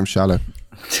personality because I'm shallow.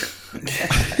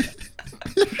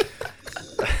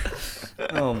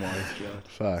 Oh my god.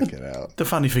 Fuck it out. The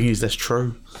funny thing is, that's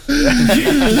true.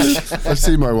 I've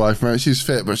seen my wife, mate. She's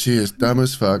fit, but she is dumb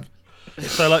as fuck.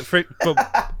 So, like,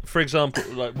 for example,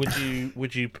 like,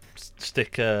 would you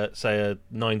stick say a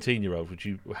 19-year-old? Would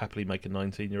you happily make a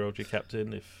 19-year-old your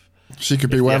captain if she could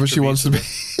be wherever she wants to be?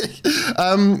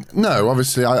 No,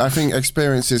 obviously, I think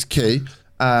experience is key.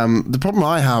 The problem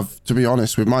I have, to be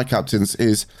honest, with my captains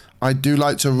is I do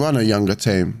like to run a younger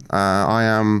team. I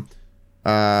am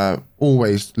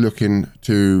always looking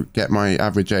to get my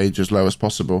average age as low as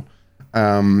possible.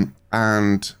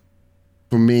 And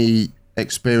for me,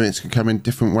 experience can come in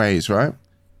different ways, right?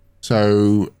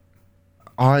 So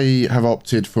I have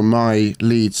opted for my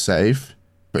lead save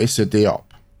for Issa Diop.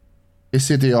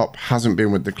 Issa Diop hasn't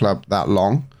been with the club that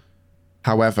long.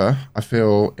 However, I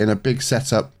feel in a big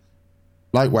setup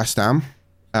like West Ham,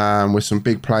 with some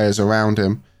big players around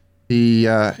him, he's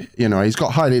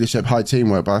got high leadership, high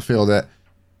teamwork, but I feel that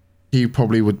he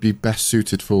probably would be best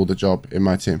suited for the job in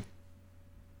my team.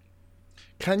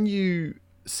 Can you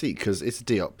see, because it's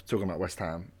Diop, talking about West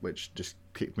Ham, which just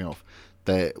kicked me off,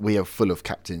 we are full of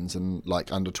captains and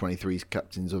like under 23s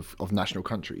captains of national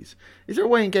countries. Is there a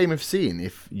way in game of seeing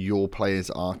if your players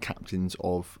are captains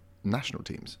of national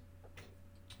teams?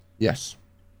 Yes.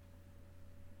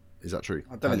 Is that true?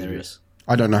 I don't think there is.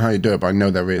 I don't know how you do it, but I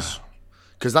know there is.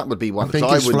 Because that would be one. I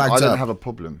think it's flagged I don't up. have a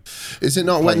problem. Is it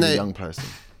not when playing they? a young person?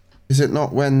 Is it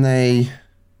not when they?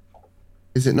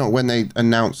 Is it not when they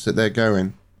announce that they're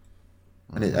going?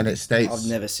 And it states. I've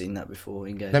never seen that before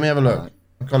in game. Let me have a look. Right.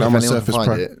 I've got it on If my anyone Surface can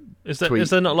Pro. find it, Is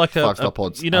there not like a 5-star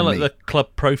pods you know, and like me. the club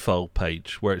profile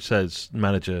page where it says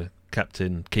manager,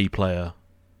 captain, key player,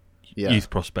 Yeah. youth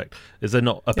prospect? Is there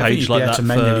not a Yeah, I think page you'd be like able that to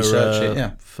manually search it,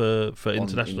 yeah. for On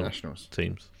international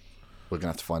teams? We're gonna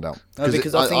have to find out. No,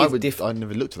 because I think it's I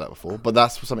never looked at that before, but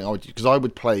that's something I would, because I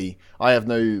would play. I have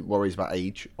no worries about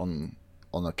age on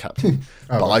a captain,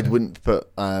 but I wouldn't put.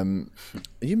 Are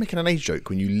you making an age joke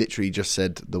when you literally just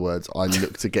said the words? I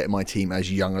look to get my team as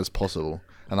young as possible,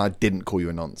 and I didn't call you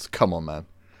a nonce. Come on, man.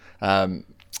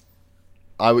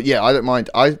 I don't mind.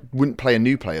 I wouldn't play a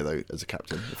new player though as a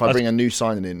captain. If I bring a new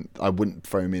signing in, I wouldn't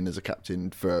throw him in as a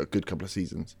captain for a good couple of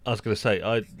seasons. I was going to say,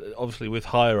 obviously with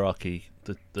hierarchy,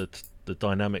 the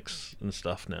dynamics and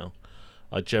stuff now,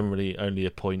 I generally only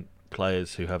appoint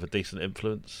players who have a decent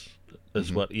influence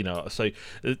as well. You know, so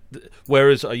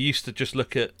whereas I used to just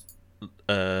look at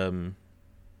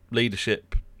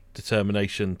leadership,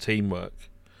 determination, teamwork,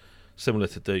 similar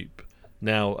to Dupe.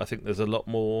 Now I think there's a lot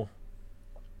more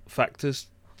factors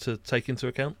to take into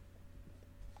account.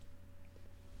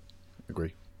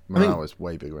 Agree. mean- Morale is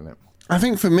way bigger, isn't it? I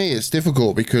think for me it's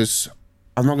difficult because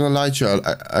I'm not going to lie to you.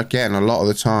 Again, a lot of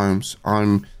the times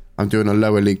I'm doing a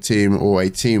lower league team or a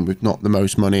team with not the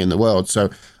most money in the world. So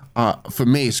for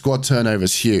me, squad turnover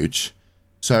is huge.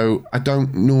 So I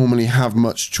don't normally have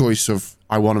much choice of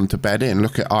I want them to bed in.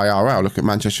 Look at IRL. Look at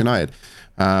Manchester United.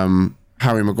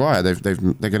 Harry Maguire. They're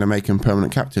going to make him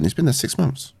permanent captain. He's been there 6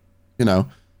 months. You know,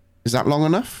 is that long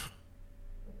enough?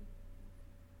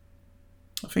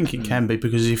 I think it can be,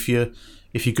 because if you're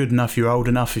good enough, you're old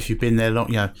enough. If you've been there long,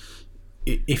 you know,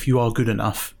 if you are good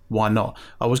enough, why not?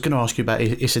 I was going to ask you about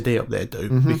Issa Diop there,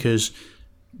 dude, because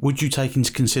would you take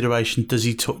into consideration does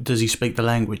he speak the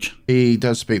language? He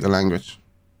does speak the language.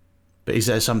 But is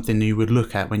that something you would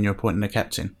look at when you're appointing a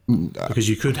captain? Because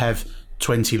you could have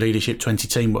 20 leadership, 20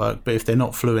 teamwork, but if they're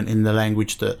not fluent in the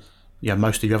language that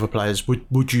most of the other players,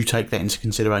 would you take that into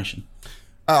consideration?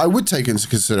 I would take it into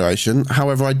consideration.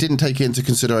 However, I didn't take it into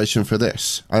consideration for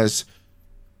this. As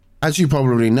you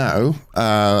probably know,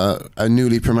 a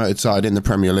newly promoted side in the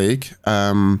Premier League,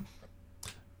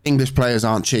 English players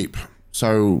aren't cheap.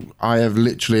 So I have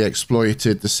literally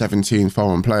exploited the 17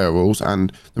 foreign player rules,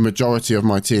 and the majority of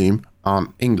my team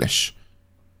aren't English.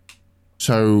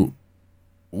 So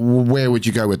where would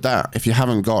you go with that? If you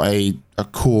haven't got a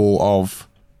core of,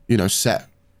 set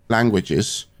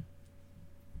languages,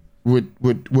 would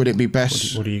it be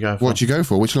best? What do you go for? What do you go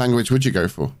for? Which language would you go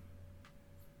for?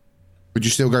 Would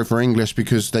you still go for English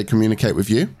because they communicate with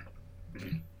you?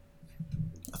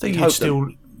 I think you'd still,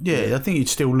 I think you'd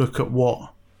still look at what,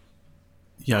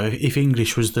 if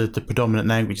English was the predominant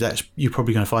language, you're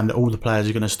probably going to find that all the players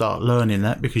are going to start learning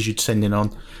that, because you'd sending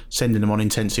them on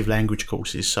intensive language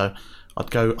courses. So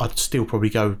I'd still probably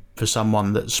go for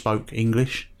someone that spoke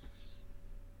English.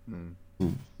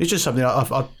 It's just something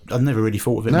I've never really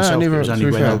thought of it myself. It was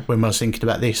only when I was thinking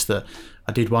about this that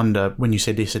I did wonder, when you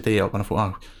said this at Diop, and I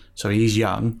thought, so he's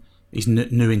young, he's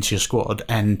new into your squad,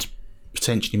 and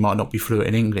potentially might not be fluent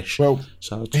in English. Well,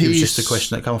 so it was just a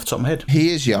question that came off the top of my head. He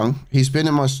is young. He's been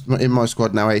in my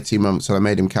squad now 18 months, and I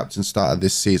made him captain start of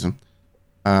this season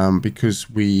because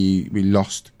we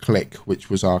lost Click, which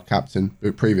was our captain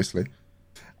previously.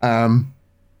 But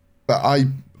I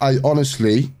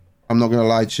honestly, I'm not going to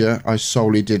lie to you, I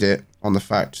solely did it on the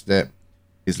fact that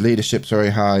his leadership's very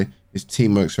high, his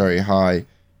teamwork's very high,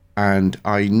 and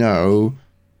I know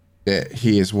that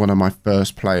he is one of my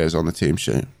first players on the team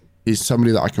sheet. He's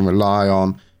somebody that I can rely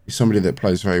on. He's somebody that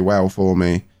plays very well for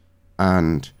me,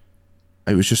 and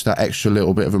it was just that extra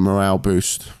little bit of a morale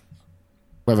boost.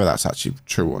 Whether that's actually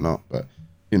true or not, but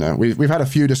we've had a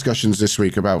few discussions this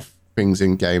week about things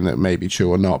in game that may be true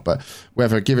or not, but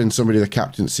whether giving somebody the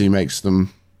captaincy makes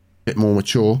them bit more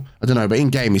mature, I don't know, but in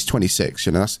game he's 26,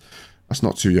 that's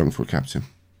not too young for a captain.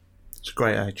 It's a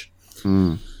great age.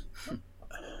 And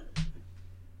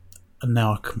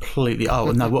now I completely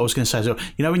what I was going to say is,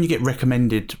 when you get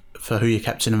recommended for who your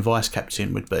captain and vice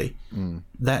captain would be,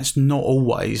 that's not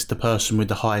always the person with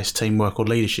the highest teamwork or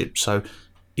leadership. So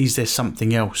is there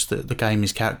something else that the game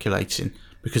is calculating?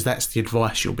 Because that's the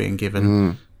advice you're being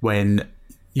given when,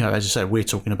 as I say, we're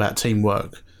talking about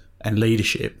teamwork and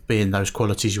leadership being those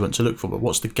qualities you want to look for, but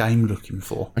what's the game looking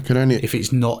for? I can only if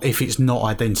it's not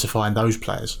identifying those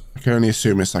players. I can only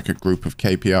assume it's like a group of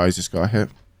KPIs this guy hit.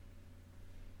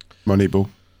 Moneyball.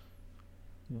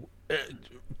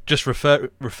 Just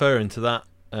referring to that,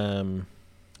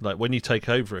 like when you take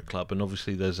over a club, and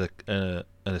obviously there's an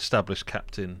established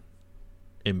captain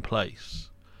in place,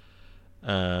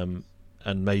 and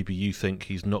maybe you think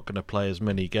he's not going to play as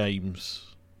many games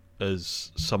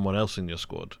as someone else in your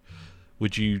squad,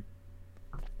 would you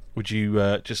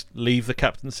just leave the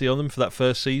captaincy on them for that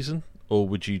first season, or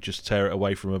would you just tear it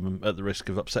away from them at the risk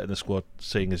of upsetting the squad,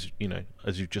 seeing as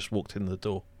you've just walked in the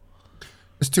door?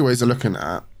 There's two ways of looking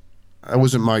at it. That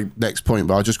wasn't my next point,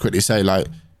 but I'll just quickly say,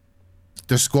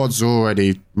 the squad's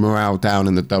already morale down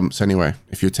in the dumps anyway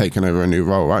if you're taking over a new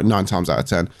role, right? 9 times out of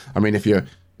 10. I mean, if you're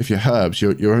Herbs,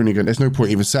 you're only going. There's no point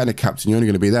even setting a captain. You're only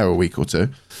going to be there a week or two.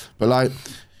 But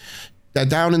they're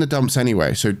down in the dumps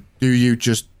anyway. So do you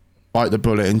just bite the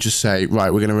bullet and just say,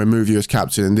 right, we're going to remove you as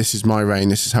captain, and this is my reign.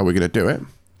 This is how we're going to do it?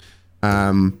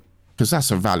 Because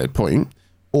that's a valid point.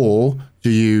 Or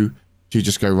do you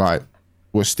just go, right,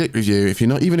 we'll stick with you.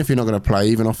 Even if you're not going to play,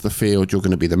 even off the field, you're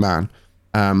going to be the man.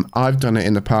 I've done it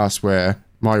in the past where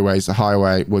my way's the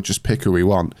highway. We'll just pick who we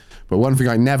want. But one thing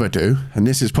I never do, and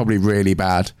this is probably really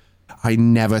bad, I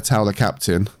never tell the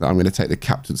captain that I'm going to take the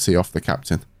captaincy off the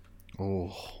captain.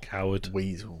 Oh, coward.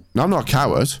 Weasel. No, I'm not a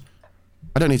coward.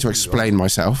 I don't need to explain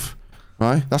myself.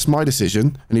 Right? That's my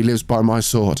decision, and he lives by my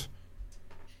sword.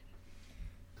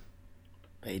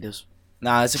 He does.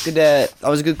 Nah, it's a good. That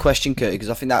was a good question, Kurt, because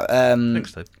I think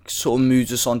that sort of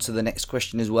moves us on to the next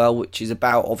question as well, which is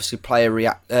about obviously player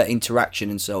interaction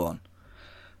and so on.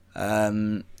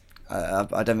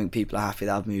 I don't think people are happy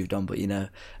that I've moved on, but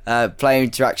player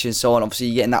interaction and so on. Obviously,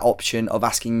 you're getting that option of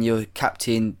asking your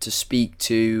captain to speak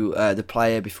to the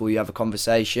player before you have a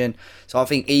conversation. So I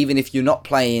think even if you're not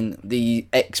playing the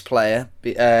ex-player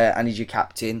and he's your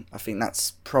captain, I think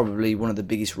that's probably one of the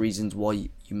biggest reasons why you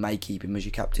may keep him as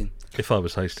your captain. If I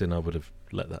was hosting, I would have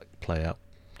let that play out.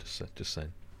 Just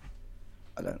saying.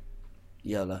 I don't.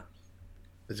 Yellow.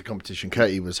 There's a competition.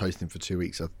 Curtie was hosting for 2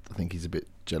 weeks. I think he's a bit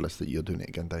jealous that you're doing it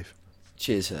again, Dave.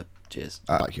 Cheers, Herb. Cheers.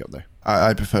 I back you up, though.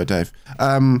 I prefer Dave.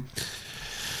 I've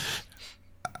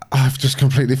just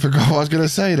completely forgot what I was going to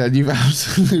say then. You've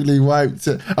absolutely wiped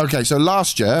it. Okay, so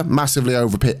last year, massively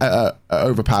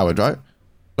overpowered, right?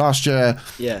 Last year,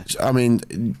 Yeah. I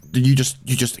mean, you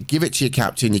just give it to your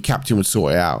captain would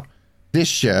sort it out.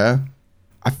 This year,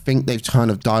 I think they've kind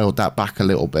of dialed that back a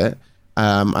little bit.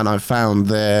 And I found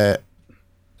that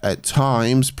at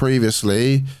times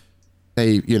previously,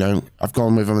 I've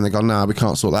gone with them and they've gone, no, we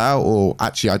can't sort that out. Or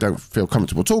actually, I don't feel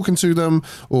comfortable talking to them.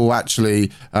 Or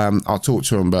actually, I'll talk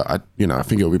to them, but I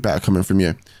think it'll be better coming from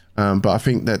you. But I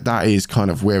think that is kind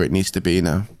of where it needs to be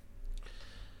now.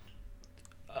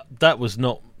 That was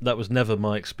never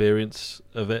my experience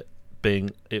of it.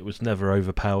 It was never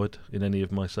overpowered in any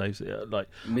of my saves. Like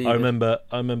I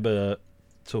remember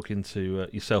talking to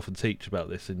yourself and Teach about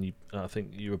this, and I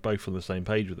think you were both on the same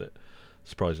page with it,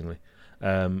 surprisingly.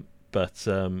 But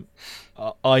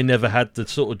I never had the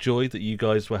sort of joy that you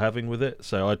guys were having with it.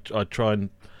 So I try and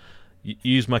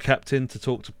use my captain to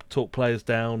talk players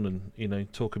down,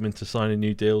 and talk them into signing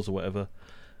new deals or whatever.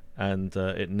 And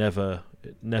it never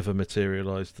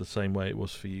materialised the same way it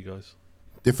was for you guys.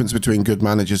 Difference between good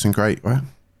managers and great, right?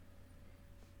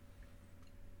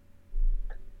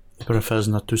 He prefers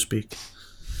not to speak.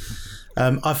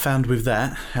 I've found with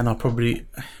that, and I don't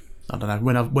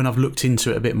know, when I've looked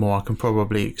into it a bit more, I can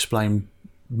probably explain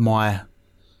my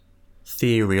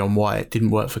theory on why it didn't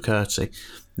work for Curtsy.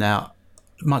 Now,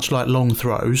 much like long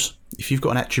throws, if you've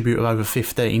got an attribute of over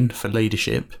 15 for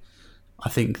leadership, I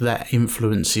think that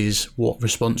influences what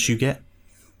response you get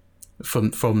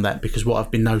from that, because what I've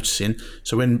been noticing,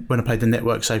 so when I played the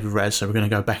network save with Raz, so we're going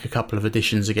to go back a couple of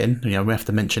editions again, we have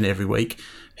to mention it every week,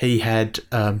 he had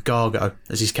Gargo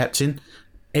as his captain.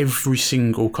 Every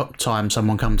single time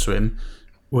someone come to him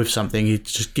with something, he'd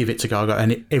just give it to Gargo,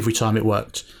 and every time it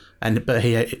worked. But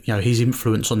he, his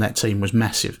influence on that team was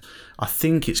massive. I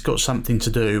think it's got something to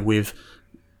do with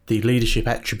the leadership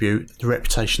attribute, the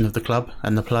reputation of the club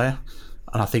and the player,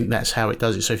 and I think that's how it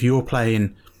does it. So if you was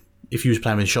playing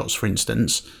with Shots, for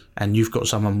instance, and you've got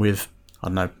someone with,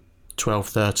 12,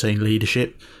 13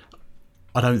 leadership,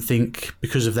 I don't think,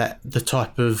 because of that, the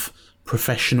type of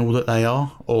professional that they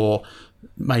are, or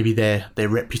maybe their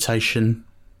reputation,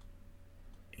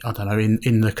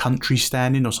 in the country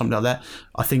standing or something like that,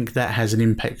 I think that has an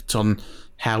impact on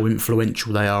how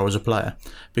influential they are as a player.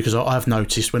 Because I've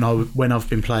noticed when I've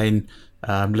been playing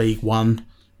League One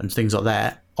and things like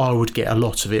that, I would get a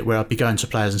lot of it where I'd be going to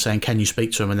players and saying, can you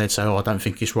speak to them? And they'd say, I don't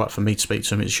think it's right for me to speak to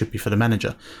them. It should be for the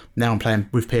manager. Now I'm playing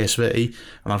with PSV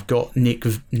and I've got Nick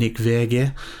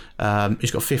Vergier.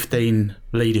 He's got 15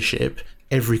 leadership.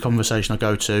 Every conversation I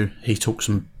go to, he talks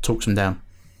them down.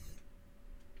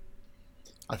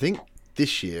 I think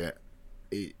this year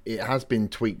it has been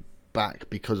tweaked back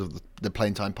because of the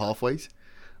playing time pathways.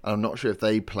 And I'm not sure if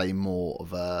they play more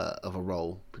of a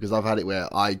role, because I've had it where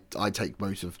I take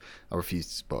most of, I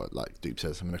refuse, but like Dupe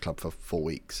says, I'm in a club for 4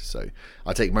 weeks, so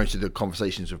I take most of the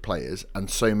conversations with players,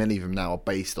 and so many of them now are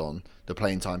based on the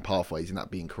playing time pathways and that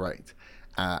being correct.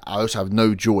 I also have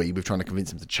no joy with trying to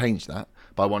convince them to change that,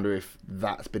 but I wonder if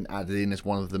that's been added in as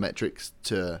one of the metrics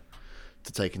to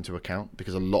take into account,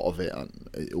 because a lot of it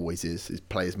always is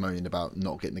players moaning about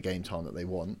not getting the game time that they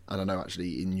want. And I know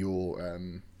actually in your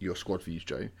squad views,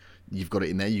 Joe, you've got it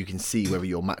in there. You can see whether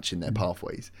you're matching their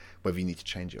pathways, whether you need to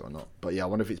change it or not. But yeah, I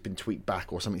wonder if it's been tweaked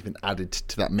back or something's been added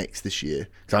to that mix this year,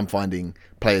 because I'm finding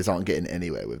players aren't getting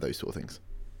anywhere with those sort of things.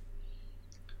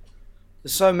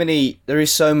 There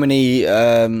is so many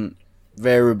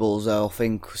variables, I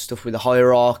think. Stuff with the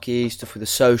hierarchy, stuff with the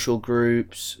social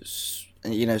groups,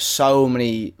 so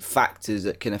many factors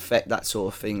that can affect that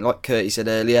sort of thing. Like Curtis said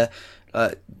earlier,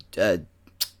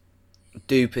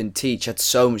 Dupe and Teach had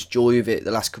so much joy with it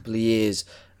the last couple of years.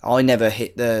 I never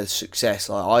hit the success.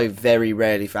 I very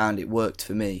rarely found it worked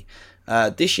for me.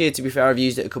 This year, to be fair, I've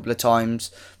used it a couple of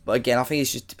times, but again, I think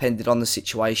it's just depended on the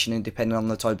situation and depending on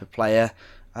the type of player.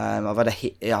 I've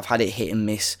had it hit and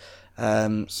miss.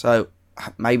 So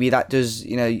maybe that does,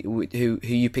 who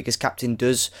you pick as captain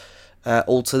does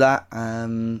alter that,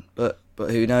 but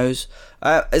who knows?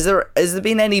 Has there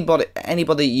been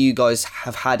anybody you guys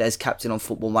have had as captain on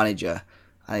Football Manager,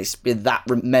 and it's been that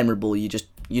memorable?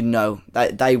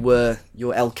 That they were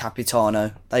your El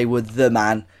Capitano, they were the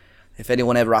man. If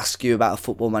anyone ever asks you about a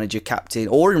Football Manager captain,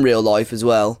 or in real life as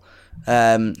well,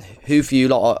 who for you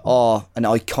lot are an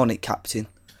iconic captain?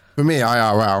 For me,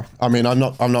 IRL. I mean, I'm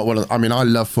not one of. I mean, I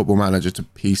love Football Manager to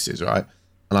pieces, right?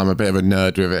 And I'm a bit of a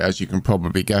nerd with it, as you can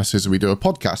probably guess, as we do a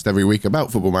podcast every week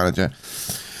about Football Manager.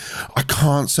 I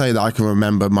can't say that I can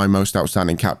remember my most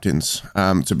outstanding captains,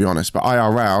 to be honest. But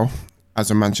IRL,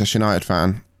 as a Manchester United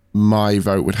fan, my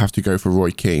vote would have to go for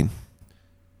Roy Keane.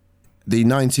 The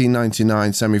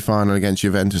 1999 semi-final against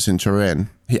Juventus in Turin,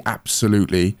 he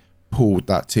absolutely pulled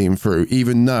that team through,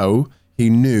 even though he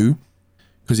knew,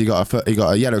 because he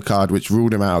got a yellow card which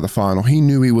ruled him out of the final. He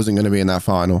knew he wasn't going to be in that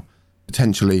final,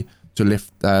 potentially to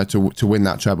lift to win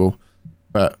that treble,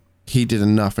 but he did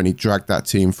enough and he dragged that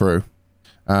team through.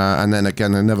 And then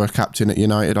again, another captain at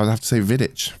United, I'd have to say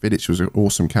Vidic. Vidic was an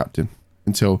awesome captain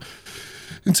until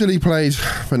he played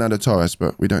Fernando Torres,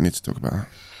 but we don't need to talk about that.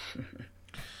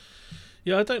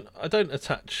 Yeah, I don't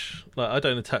attach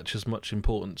as much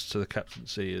importance to the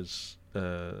captaincy as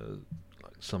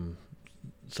like some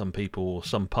people or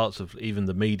some parts of even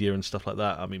the media and stuff like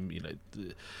that. I mean,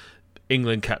 the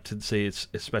England captaincy is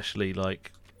especially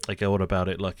like they go on about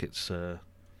it like it's I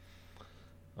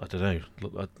don't know,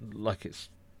 like it's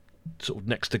sort of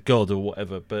next to God or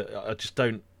whatever. But I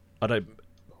don't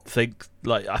think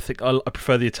like I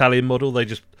prefer the Italian model. They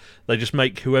just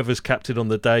make whoever's captain on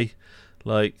the day,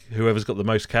 like whoever's got the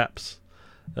most caps,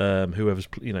 whoever's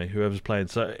playing.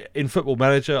 So in Football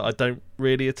Manager, I don't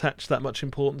really attach that much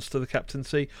importance to the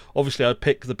captaincy. Obviously, I'd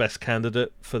pick the best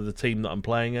candidate for the team that I'm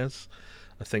playing as.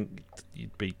 I think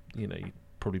you'd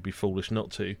probably be foolish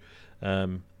not to.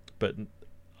 But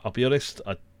I'll be honest,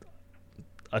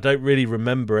 I don't really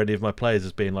remember any of my players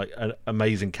as being like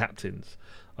amazing captains.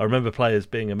 I remember players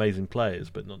being amazing players,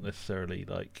 but not necessarily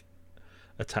like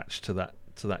attached to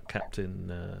that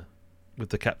captain with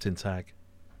the captain tag.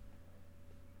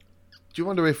 Do you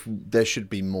wonder if there should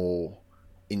be more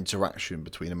interaction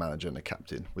between a manager and a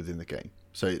captain within the game?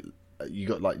 So you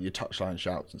got like your touchline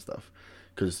shouts and stuff.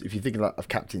 Because if you think of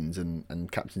captains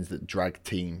and captains that drag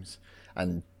teams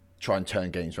and try and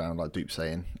turn games around, like Dupe's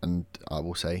saying, and I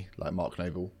will say, like Mark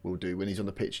Noble will do when he's on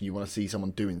the pitch and you want to see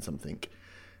someone doing something,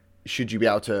 should you be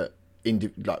able to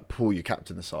pull your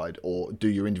captain aside or do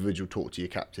your individual talk to your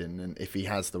captain, and if he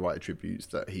has the right attributes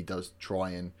that he does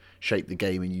try and shape the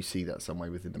game and you see that some way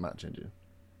within the match engine?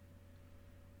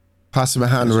 Pass him a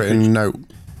handwritten note.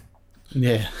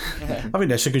 Yeah, I think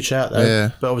that's a good shout though.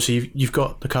 Yeah. But obviously you've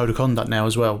got the code of conduct now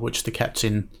as well, which the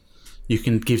captain, you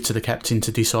can give to the captain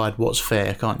to decide what's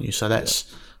fair, can't you? So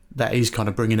that is kind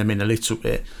of bringing them in a little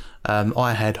bit.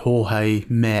 I had Jorge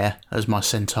Mer as my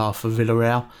centre half for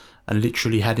Villarreal and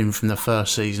literally had him from the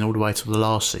first season all the way to the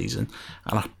last season,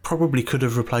 and I probably could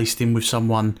have replaced him with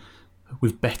someone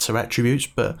with better attributes,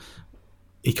 but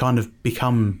he kind of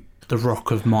become the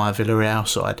rock of my Villarreal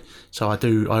side. So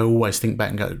I always think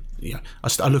back and go,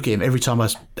 I look at him every time I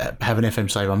have an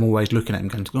FM save. I'm always looking at him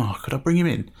going, could I bring him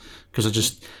in?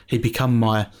 Because he become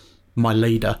my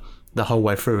leader the whole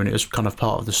way through, and it was kind of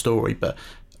part of the story. But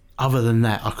other than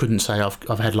that, I couldn't say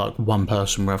I've had like one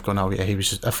person where I've gone, oh yeah, he was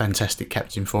just a fantastic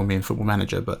captain for me in Football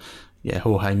Manager. But yeah,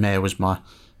 Jorge Mer was my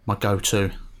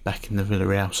go-to back in the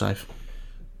Villarreal save.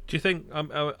 Do you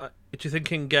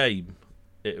think in game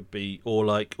it would be,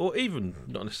 or even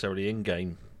not necessarily in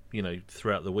game,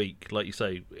 throughout the week, like you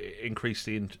say, increase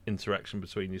the interaction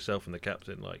between yourself and the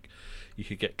captain? Like you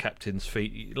could get captain's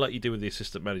feed, like you do with the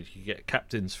assistant manager, you get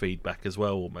captain's feedback as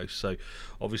well almost. So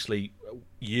obviously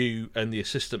you and the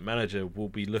assistant manager will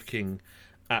be looking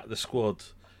at the squad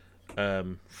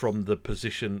from the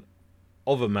position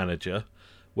of a manager,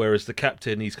 whereas the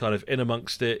captain, he's kind of in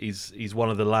amongst it. He's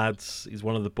one of the lads, he's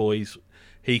one of the boys.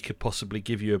 He could possibly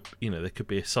give you there could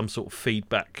be some sort of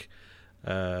feedback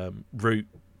route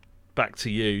back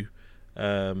to you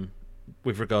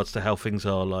with regards to how things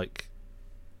are, like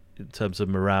in terms of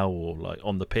morale or like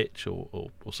on the pitch or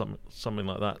something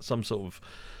like that. Some sort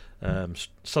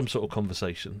of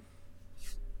conversation.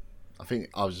 I think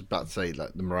I was about to say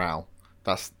like the morale.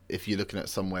 That's if you're looking at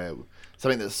something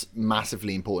that's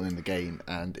massively important in the game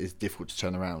and is difficult to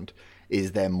turn around.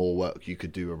 Is there more work you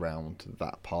could do around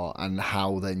that part, and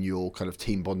how then your kind of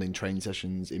team bonding training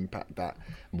sessions impact that?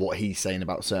 What he's saying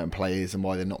about certain players and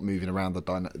why they're not moving around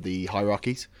the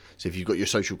hierarchies. So if you've got your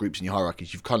social groups and your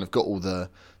hierarchies, you've kind of got all the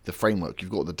framework,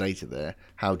 you've got all the data there.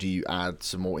 How do you add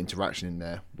some more interaction in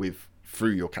there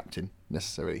through your captain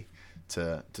necessarily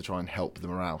to try and help the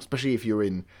morale, especially if you're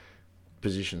in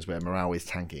positions where morale is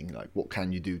tanking? Like what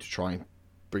can you do to try and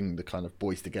bring the kind of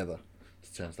boys together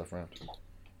to turn stuff around?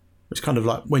 It's kind of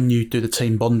like when you do the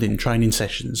team bonding training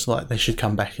sessions, like they should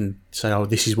come back and say, oh,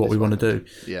 this is what we want to do.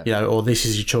 Yeah. Or this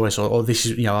is your choice, or this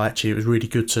is, actually it was really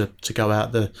good to go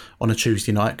out on a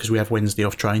Tuesday night because we have Wednesday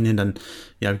off training and,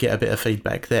 get a bit of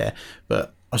feedback there.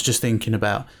 But I was just thinking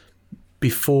about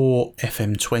before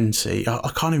FM20,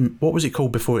 I can't even, what was it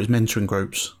called before it was mentoring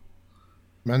groups?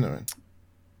 Mentoring?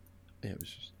 Yeah, it was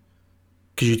just...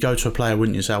 Because you'd go to a player,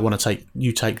 wouldn't you? Say, I want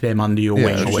to take them under your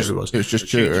wing, or whatever it was. It was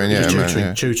just tutoring,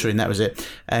 tutoring, that was it.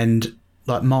 And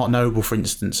like Mark Noble, for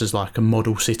instance, as like a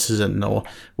model citizen or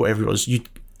whatever it was,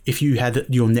 if you had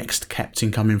your next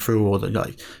captain coming through, or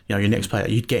your next player,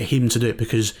 you'd get him to do it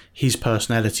because his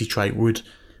personality trait would,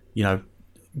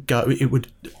 go. It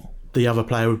would. The other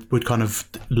player would kind of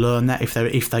learn that if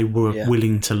they were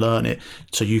willing to learn it.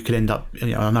 So you could end up,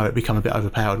 I know it become a bit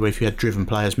overpowered where if you had driven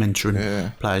players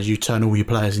mentoring players, you turn all your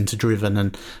players into driven,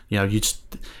 and it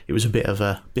was a bit of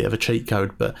a cheat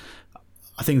code. But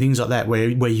I think things like that where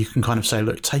you can kind of say,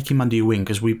 look, take him under your wing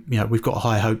because we've got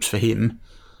high hopes for him,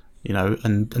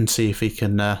 and see if he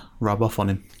can rub off on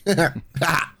him.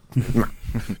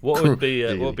 What would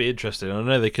be interesting? I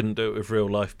know they couldn't do it with real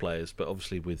life players, but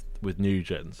obviously with new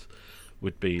gens,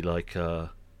 would be like where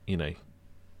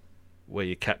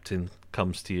your captain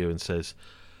comes to you and says,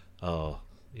 "Oh,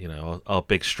 our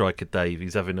big striker Dave,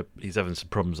 he's having some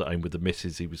problems at home with the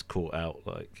missus. He was caught out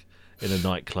like in a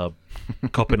nightclub,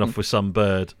 copping off with some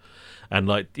bird." And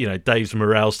Dave's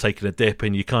morale's taking a dip,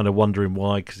 and you're kind of wondering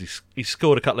why, because he's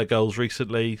scored a couple of goals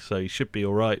recently, so he should be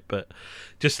all right. But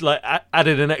just like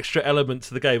added an extra element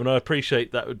to the game, and I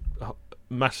appreciate that would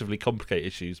massively complicate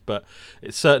issues, but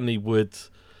it certainly would.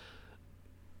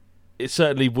 It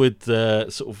certainly would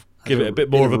sort of give it a bit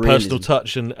more of a personal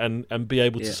touch, and be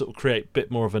able to sort of create a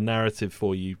bit more of a narrative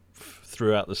for you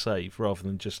throughout the save, rather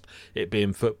than just it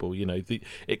being football.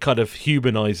 It kind of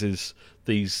humanises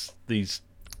these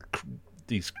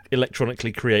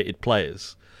electronically created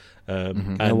players.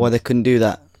 And why they couldn't do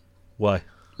that? Why?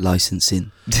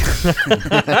 Licensing.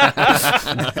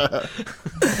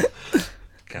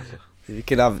 You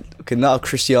cannot have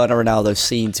Cristiano Ronaldo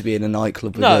seen to be in a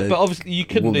nightclub. No, but obviously you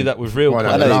couldn't do that with real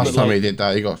players. The last time he did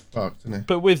that, he got fucked, didn't he?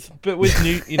 But with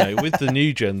new, with the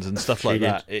new gens and stuff like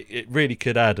that, it really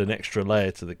could add an extra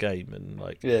layer to the game,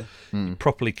 and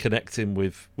properly connecting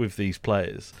with these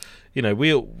players.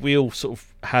 We all sort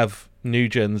of have new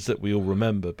gens that we all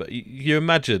remember, but you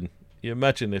imagine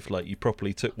if you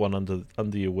properly took one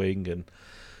under your wing and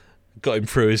got him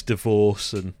through his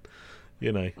divorce, and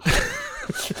he's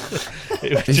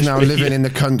now living in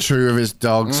the country with his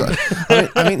dogs. I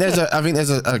think there's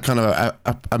a kind of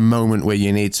a moment where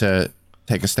you need to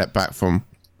take a step back from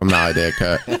that idea,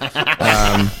 Kurt.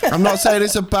 I'm not saying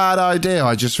it's a bad idea.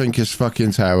 I just think it's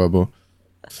fucking terrible.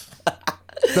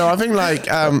 No, I think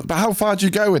but how far do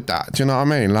you go with that? Do you know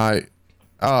what I mean?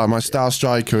 My star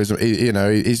striker is,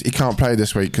 he can't play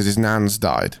this week because his nan's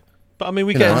died. But I mean,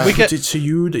 we get did to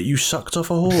you that you sucked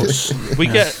off a horse. we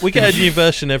get a new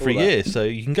version every year, so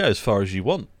you can go as far as you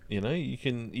want. You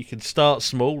can start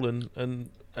small and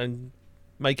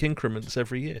make increments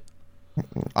every year.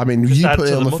 I mean, you put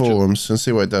it on the forums and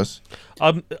see what it does.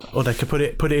 Or they could put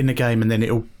it in the game and then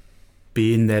it'll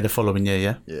be in there the following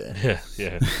year.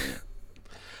 Yeah.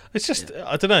 It's just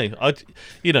I don't know.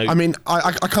 I mean,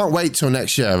 I can't wait till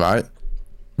next year, right?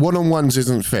 One-on-ones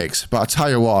isn't fixed, but I tell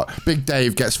you what, Big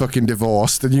Dave gets fucking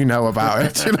divorced, and you know about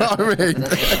it. You know what I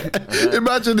mean?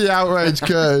 Imagine the outrage,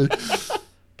 Kurt.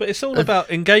 But it's all about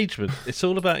engagement. It's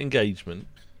all about engagement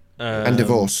and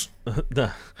divorce.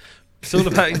 No, it's all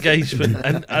about engagement,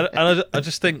 and I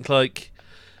just think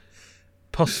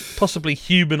possibly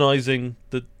humanising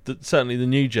certainly the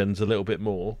new gens a little bit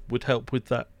more would help with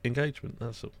that engagement.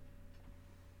 That's all.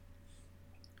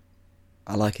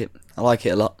 I like it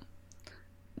a lot.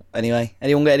 Anyway,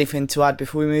 anyone got anything to add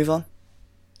before we move on?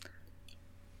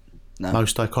 No.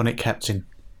 Most iconic captain.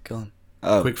 Go on.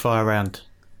 Oh. Quick fire round.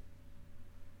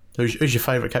 Who's your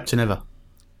favourite captain ever?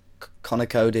 Connor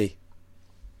Cody.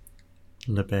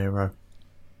 Libero.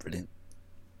 Brilliant.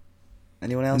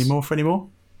 Anyone else? Any more?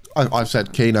 I've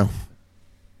said Keno.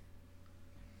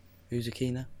 Who's a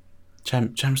Keno?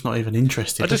 Cham's not even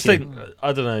interested. I just think,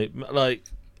 I don't know,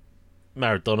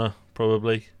 Maradona,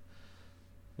 probably.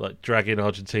 Dragging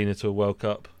Argentina to a World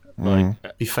Cup.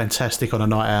 Be fantastic on a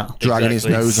night out. Dragging his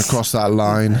nose across that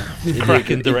line.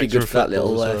 Cracking He'd be director good of for that football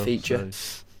little as well, feature.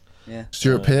 so- Yeah.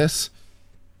 Stuart Pearce.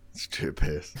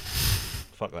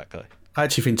 Fuck that guy. I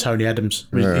actually think Tony Adams.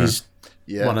 He's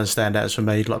one of the standouts for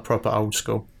me, proper old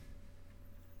school.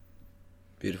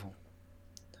 Beautiful.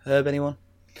 Herb, anyone?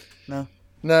 No?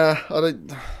 Nah, I don't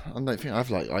think I have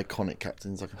iconic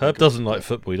captains. Herb doesn't like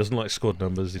football. He doesn't like squad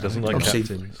numbers. He doesn't like Obviously-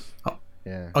 captains.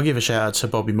 Yeah. I'll give a shout out to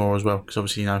Bobby Moore as well, because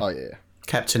obviously, Oh yeah.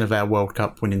 captain of our World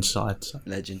Cup winning side. So.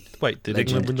 Legend. Wait, did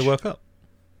England win the World Cup?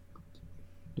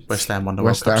 West Ham won the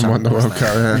West World Cup. Ham won the World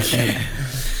Cup. Yeah.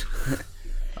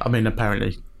 I mean,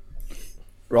 apparently.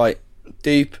 Right.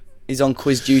 Dupe is on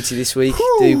quiz duty this week.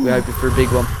 Dupe, we're hoping for a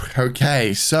big one.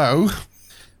 Okay, so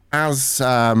as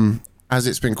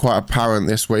it's been quite apparent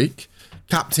this week,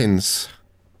 captains.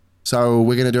 So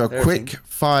we're going to do a quick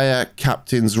fire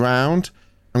captains round.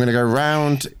 I'm going to go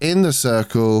round in the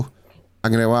circle.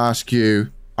 I'm going to ask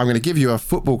you, I'm going to give you a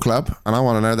football club, and I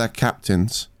want to know their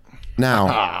captains. Now,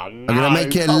 I'm going to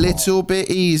make it a little bit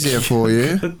easier for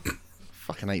you.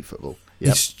 Fucking hate football.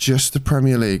 Yep. It's just the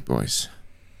Premier League, boys.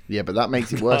 Yeah, but that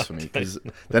makes it worse for me because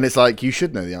then it's like you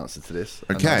should know the answer to this.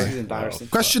 And Okay. This is embarrassing.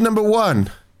 Question number 1.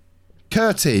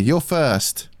 Curtie, you're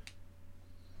first.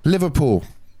 Liverpool.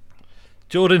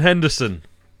 Jordan Henderson.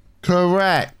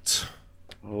 Correct.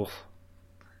 Oh.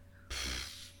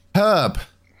 Herb,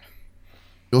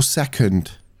 you're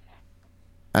second.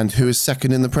 And who is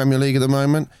second in the Premier League at the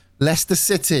moment? Leicester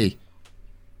City.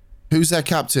 Who's their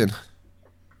captain?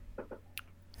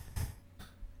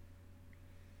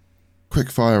 Quick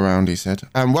fire round, he said.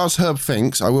 And whilst Herb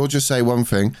thinks, I will just say one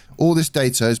thing. All this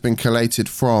data has been collated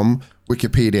from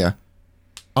Wikipedia.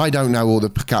 I don't know all the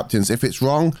captains. If it's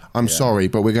wrong, I'm sorry,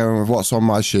 but we're going with what's on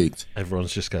my sheet.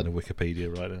 Everyone's just going to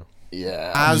Wikipedia right now.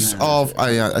 Yeah. As of... Oh,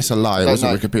 yeah, it's a lie. It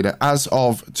wasn't Wikipedia. As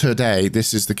of today,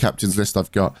 this is the captain's list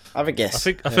I've got. Have a guess.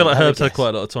 I feel like Herb's had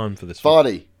quite a lot of time for this one.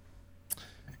 Vardy.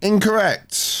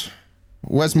 Incorrect.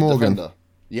 Wes Morgan. Defender.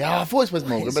 Yeah, I thought it was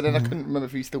Morgan, but then I couldn't remember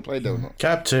if he still played there or not.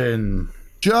 Captain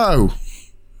Joe.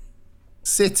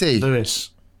 City. Lewis.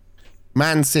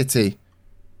 Man City.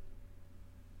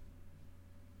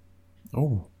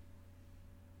 Oh,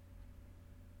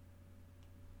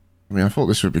 I mean, I thought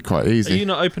this would be quite Are easy. you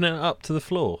not opening it up to the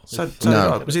floor?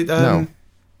 No. Was it? No.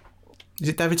 Is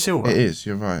it David Silva? It is,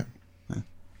 you're right.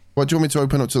 What do you want me to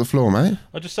open up to the floor, mate?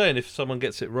 I'm just saying, if someone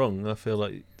gets it wrong, I feel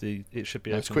like it should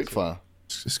be. It's open quick to- fire.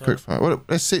 It's quick fire. Well,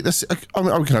 let's see. I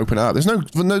mean, we can open it up. There's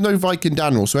no Viking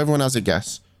Daniel, so everyone has a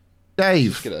guess.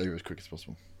 Dave. Just get it over as quick as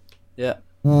possible. Yeah.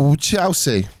 Ooh,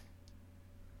 Chelsea.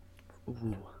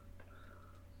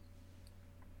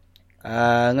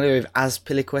 I'm going to go with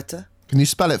Azpilicueta. Can you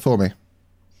spell it for me?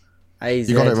 AZ,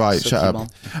 You got it right. Shut Sucky up. Mom.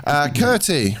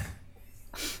 Curtie.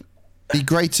 The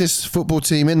greatest football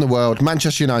team in the world,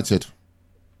 Manchester United.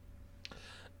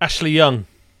 Ashley Young.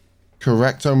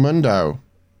 Correcto mundo.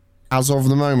 As of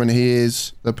the moment, he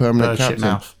is the permanent captain.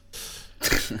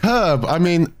 Shitmouth. Herb, I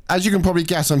mean, as you can probably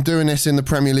guess, I'm doing this in the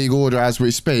Premier League order as we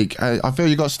speak. I feel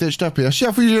you got stitched up here.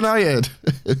 Sheffield United.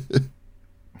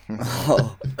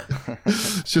 Oh,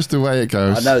 It's just the way it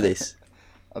goes. I know this.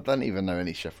 I don't even know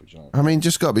any Sheffield United. I mean,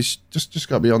 just got to be just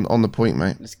got to be on the point,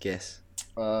 mate. Let's guess.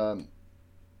 I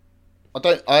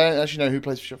don't actually know who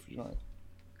plays for Sheffield United.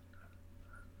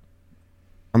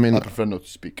 I mean, I prefer not to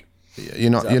speak. you're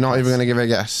not even going to give it a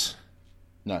guess.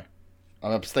 No,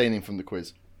 I'm abstaining from the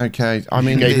quiz. Okay. I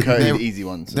mean, Gave Curry there, the easy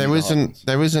ones. there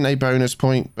isn't a bonus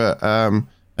point, but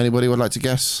anybody would like to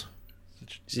guess?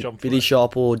 Is it John Billy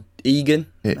Sharp or Egan?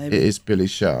 It maybe? is Billy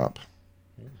Sharp.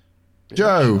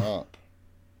 Joe.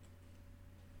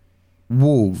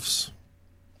 Wolves.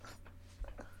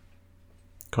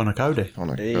 Connor Cody.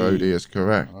 Connor Hey. Cody is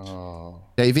correct. Oh.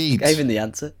 David. Gave him the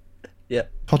answer. Yeah.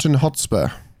 Tottenham Hotspur.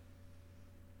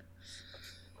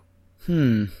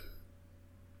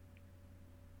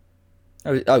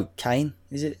 Oh, Kane,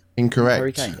 is it? Harry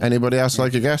Incorrect. Kane. Anybody else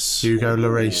like a guess? Hugo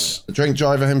Lloris. The drink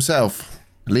driver himself,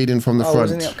 leading from the Oh,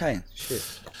 front. wasn't it Kane?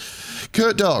 Shit.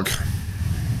 Kurt Dog.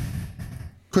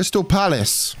 Crystal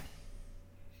Palace.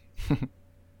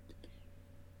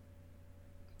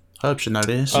 Herb should know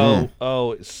this.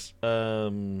 It's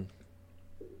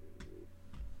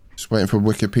Just waiting for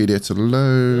Wikipedia to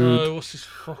load. what's his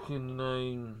fucking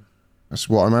name? That's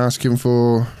what I'm asking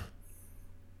for.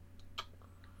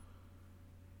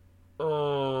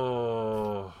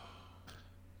 Oh.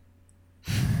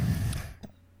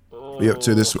 What are you up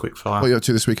to this? Quick What fire. are you up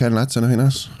to this weekend, lads? Anything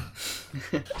else?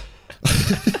 I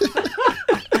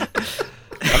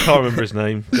can't remember his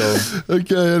name. Go on.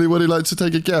 Okay. Anybody like to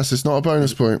take a guess? It's not a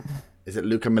bonus point. Is it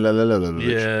Luka Milanovic?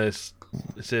 Yeah, it's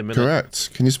him. innit?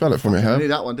 Correct. Can you spell it for me, I knew Herb?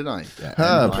 that one, didn't I? Yeah,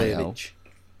 Herb. NIL.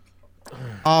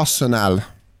 Arsenal.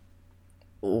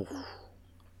 Oh,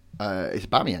 It's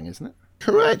Bamiyang, isn't it?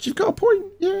 Correct. You've got a point.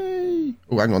 Yay.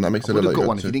 Oh, hang on. That makes I it would a have little got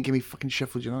one if you didn't give me fucking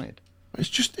Sheffield United. It's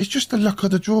just the luck of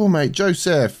the draw, mate.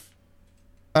 Joseph.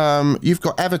 You've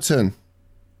got Everton.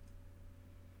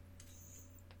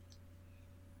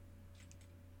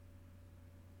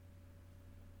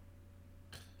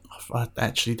 I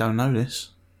actually don't know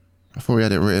this. I thought we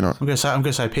had it written up. I'm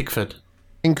gonna say Pickford.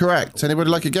 Incorrect. Anybody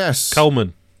like a guess?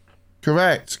 Coleman.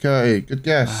 Correct, Curry. Good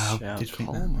guess. I did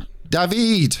think that.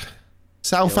 David.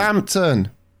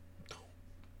 Southampton.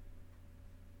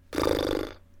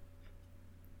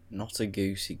 not a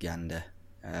goosey gander.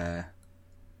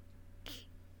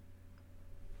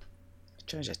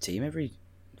 Change their team every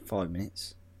 5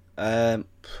 minutes. I'm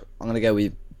going to go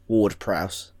with Ward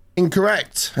Prowse.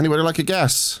 Incorrect. Anybody like a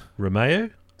guess? Romeo?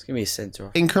 It's going to be a centre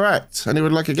off. Incorrect.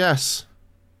 Anybody like a guess?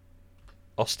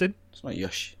 Austin? It's not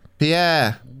Yosh.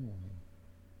 Pierre.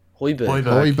 Hoiberg.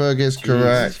 Hoiberg is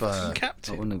correct. I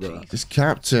Captain. wouldn't have got that. It's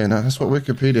captain. That's what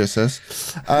Wikipedia says.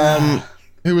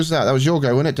 Who was that? That was your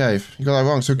go, wasn't it, Dave? You got that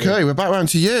wrong. So, Curry, we're back round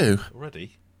to you.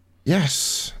 Already?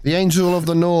 Yes. The Angel of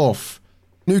the North.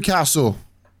 Newcastle.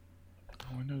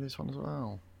 Oh, I know this one as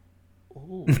well.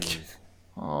 Ooh.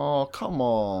 Oh, come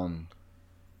on.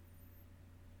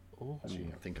 Ooh.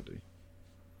 Actually, I think I do.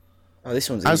 Oh, this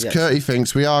one's As easy. Curty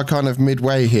thinks, we are kind of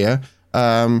midway here.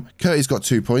 Curty's got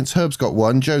 2 points. Herb's got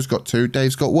 1. Joe's got 2.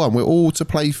 Dave's got 1. We're all to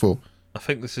play for. I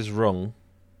think this is wrong.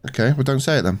 Okay, well, don't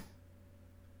say it then.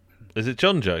 Is it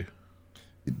John Joe?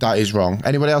 That is wrong.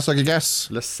 Anybody else like a guess?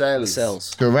 Lascelles.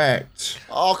 Cells. Correct.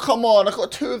 Oh, come on. I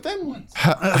got 2 of them ones.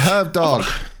 Herb Dog.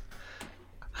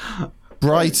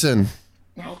 Brighton.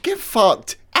 Oh, get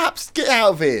fucked. Apps, get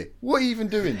out of here. What are you even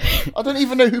doing? I don't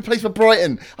even know who plays for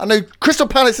Brighton. I know Crystal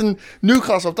Palace and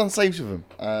Newcastle. I've done saves with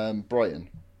them. Brighton.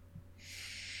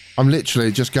 I'm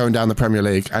literally just going down the Premier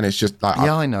League, and it's just like,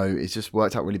 Yeah, I know. It's just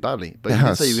worked out really badly. But It you did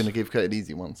has. say you were going to give Kurt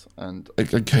easy ones.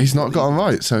 okay, he's not got them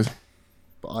right, so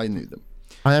But I knew them.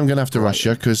 I am going to have to rush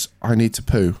you because I need to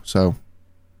poo, so.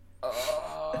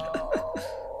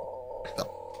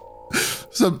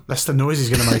 So, That's the noise he's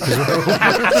going to make as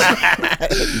well.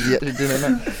 Is he actually doing it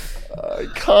now? I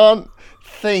can't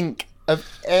think of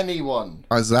anyone.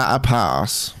 is that a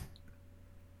pass?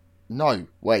 No,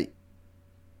 wait.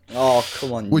 Oh,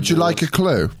 come on. Would you like a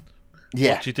clue?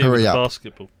 Yeah. What do you do Hurry with up.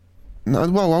 basketball? No,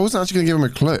 well, I wasn't actually going to give him a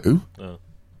clue.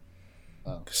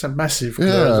 It's a massive clue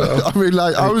Yeah, as well. I mean,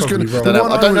 like, I was going probably to.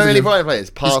 wrong. I don't know any Brighton players.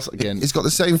 Pass again. He's got the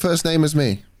same first name as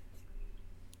me.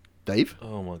 Dave?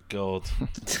 Oh my god.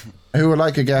 Who would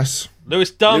like a guess?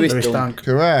 Lewis Dunk. Lewis Lewis Dunk. Dunk.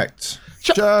 Correct.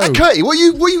 Joe. Hey, Curty, what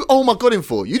you oh my god in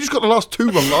for? You just got the last 2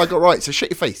 wrong that I got right, so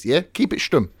shut your face, yeah? Keep it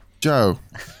stum. Joe.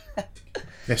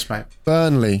 Yes, mate.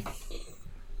 Burnley.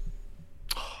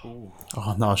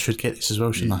 Oh, no, I should get this as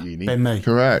well, shouldn't You I? need- Ben me.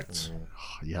 Correct.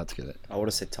 You had to get it. I would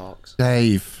have said Tarks.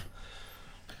 Dave.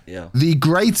 Yeah. The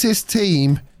greatest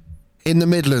team in the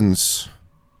Midlands.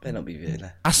 Better not be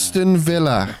Villa. Aston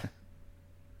Villa.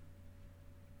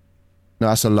 No,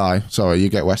 that's a lie. Sorry, you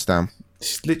get West Ham.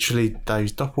 It's literally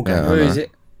Dave's doppelganger. Yeah. Who know. is it?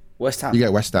 West Ham. You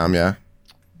get West Ham, yeah.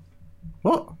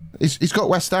 What? He's got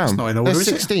West Ham. not in order, They're is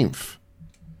it? 16th.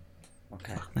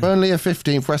 Okay. Burnley are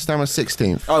 15th. West Ham are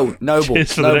 16th. Oh, Noble.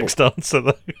 Cheers for the Noble. next answer,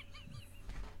 though.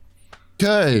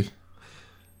 Okay.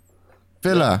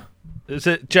 Villa. Is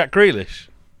it Jack Grealish?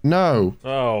 No.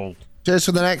 Oh, Cheers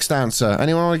for the next answer.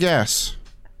 Anyone want to guess?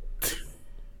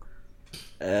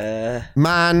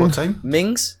 Man. What team?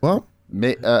 Mings? What?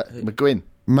 McGuinn.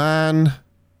 Man.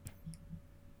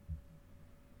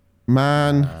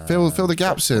 Fill the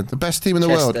gaps in. The best team in the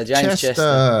Chester, world. James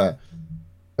Chester.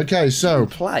 Okay, so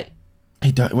Play.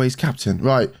 he's captain.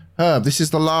 Right. Herb, this is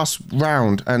the last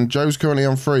round, and Joe's currently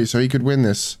on 3, so he could win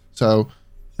this. So,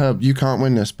 Herb, you can't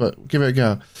win this, but give it a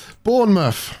go.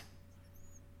 Bournemouth.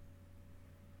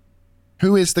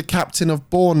 Who is the captain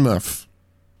of Bournemouth?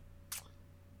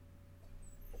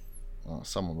 Oh,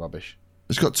 someone rubbish.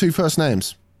 It's got 2 first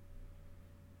names.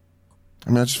 I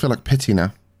mean, I just feel like pity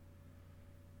now.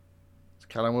 It's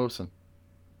Callum Wilson.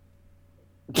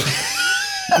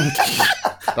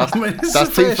 I mean, it's That's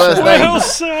a 2 fair first shout.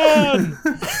 names. Wilson!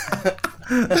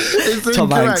 It's Tom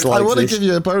Hanks incorrect. I likes want to this. give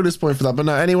you a bonus point for that, but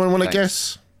no, anyone want to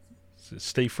Thanks. guess? Is it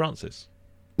Steve Francis?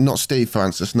 Not Steve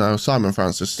Francis, no. Simon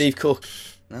Francis. Steve Cook.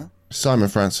 No? Simon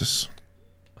Francis.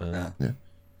 Uh,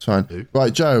 It's fine. Who?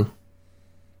 Right, Joe.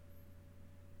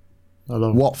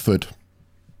 Hello. Watford.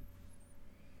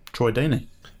 Troy Deeney.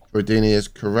 Rodini is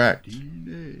correct.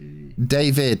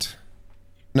 David.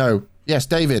 No. Yes,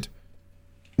 David.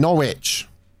 Norwich.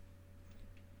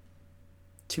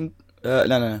 Tim.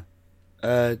 No.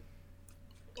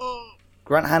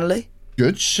 Grant Hanley?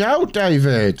 Good shout,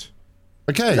 David.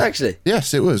 Okay. Actually.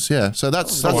 Yes, it was. Yeah. So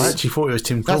that's Oh, I that's, actually thought it was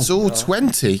Tim Krul. that's all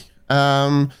 20.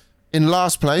 In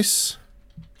last place,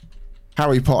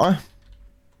 Harry Potter.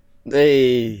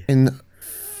 Hey. In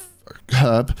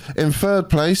Herb. In third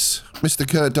place, Mr.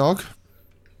 Kurt Dog.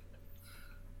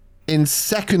 In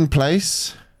second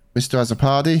place, Mr.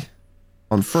 Azzopardi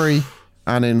on 3.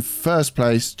 And in first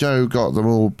place, Joe got them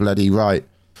all bloody right.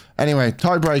 Anyway,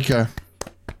 tiebreaker.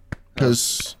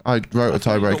 Because I wrote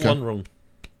a you got one tiebreaker. wrong.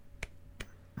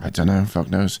 I don't know. Fuck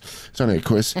knows. It's only a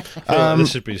quiz. I feel like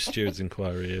this should be a steward's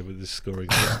inquiry here with this scoring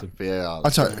system. VAR. I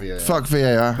tell you, fuck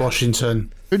VAR.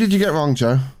 Washington. Who did you get wrong,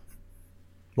 Joe?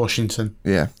 Washington.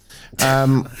 Yeah.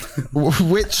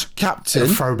 Which captain?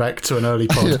 Throwback to an early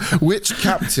pod. Which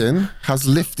captain has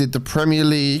lifted the Premier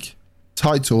League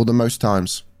title the most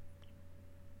times?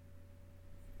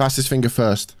 Fastest finger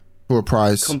first for a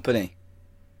prize. Company.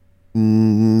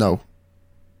 No.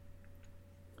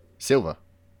 Silva.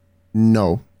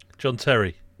 No. John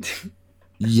Terry.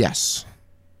 Yes.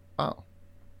 Oh.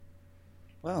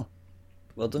 Well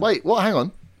done. Wait, what? Hang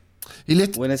on.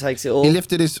 Winner takes it all. He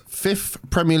lifted his 5th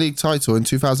Premier League title in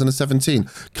 2017.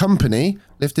 Company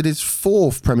lifted his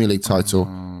 4th Premier League title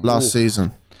last season.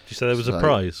 Did you say there was a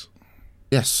prize?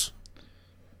 Yes.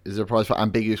 Is there a prize for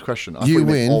ambiguous question? I You thought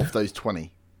meant win. Of those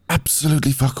 20.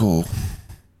 Absolutely fuck all.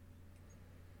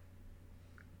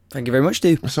 Thank you very much,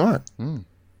 dude. That's all right.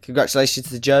 Congratulations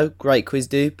to Joe. Great quiz,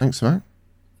 dude. Thanks, mate.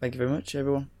 Thank you very much,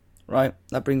 everyone. Right,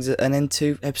 that brings an end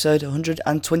to episode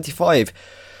 125.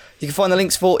 You can find the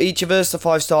links for each of us, the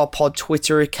 5-Star Pod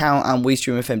Twitter account and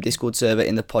WeStreamFM Discord server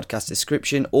in the podcast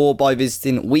description, or by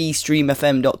visiting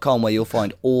WeStreamFM.com, where you'll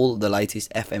find all the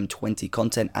latest FM20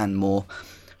 content and more.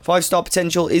 5-Star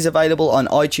Potential is available on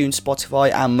iTunes,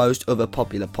 Spotify, and most other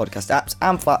popular podcast apps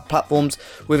and platforms,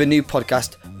 with a new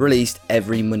podcast released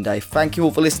every Monday. Thank you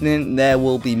all for listening. There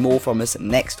will be more from us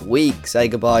next week. Say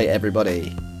goodbye,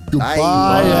 everybody.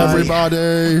 Goodbye,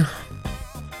 everybody.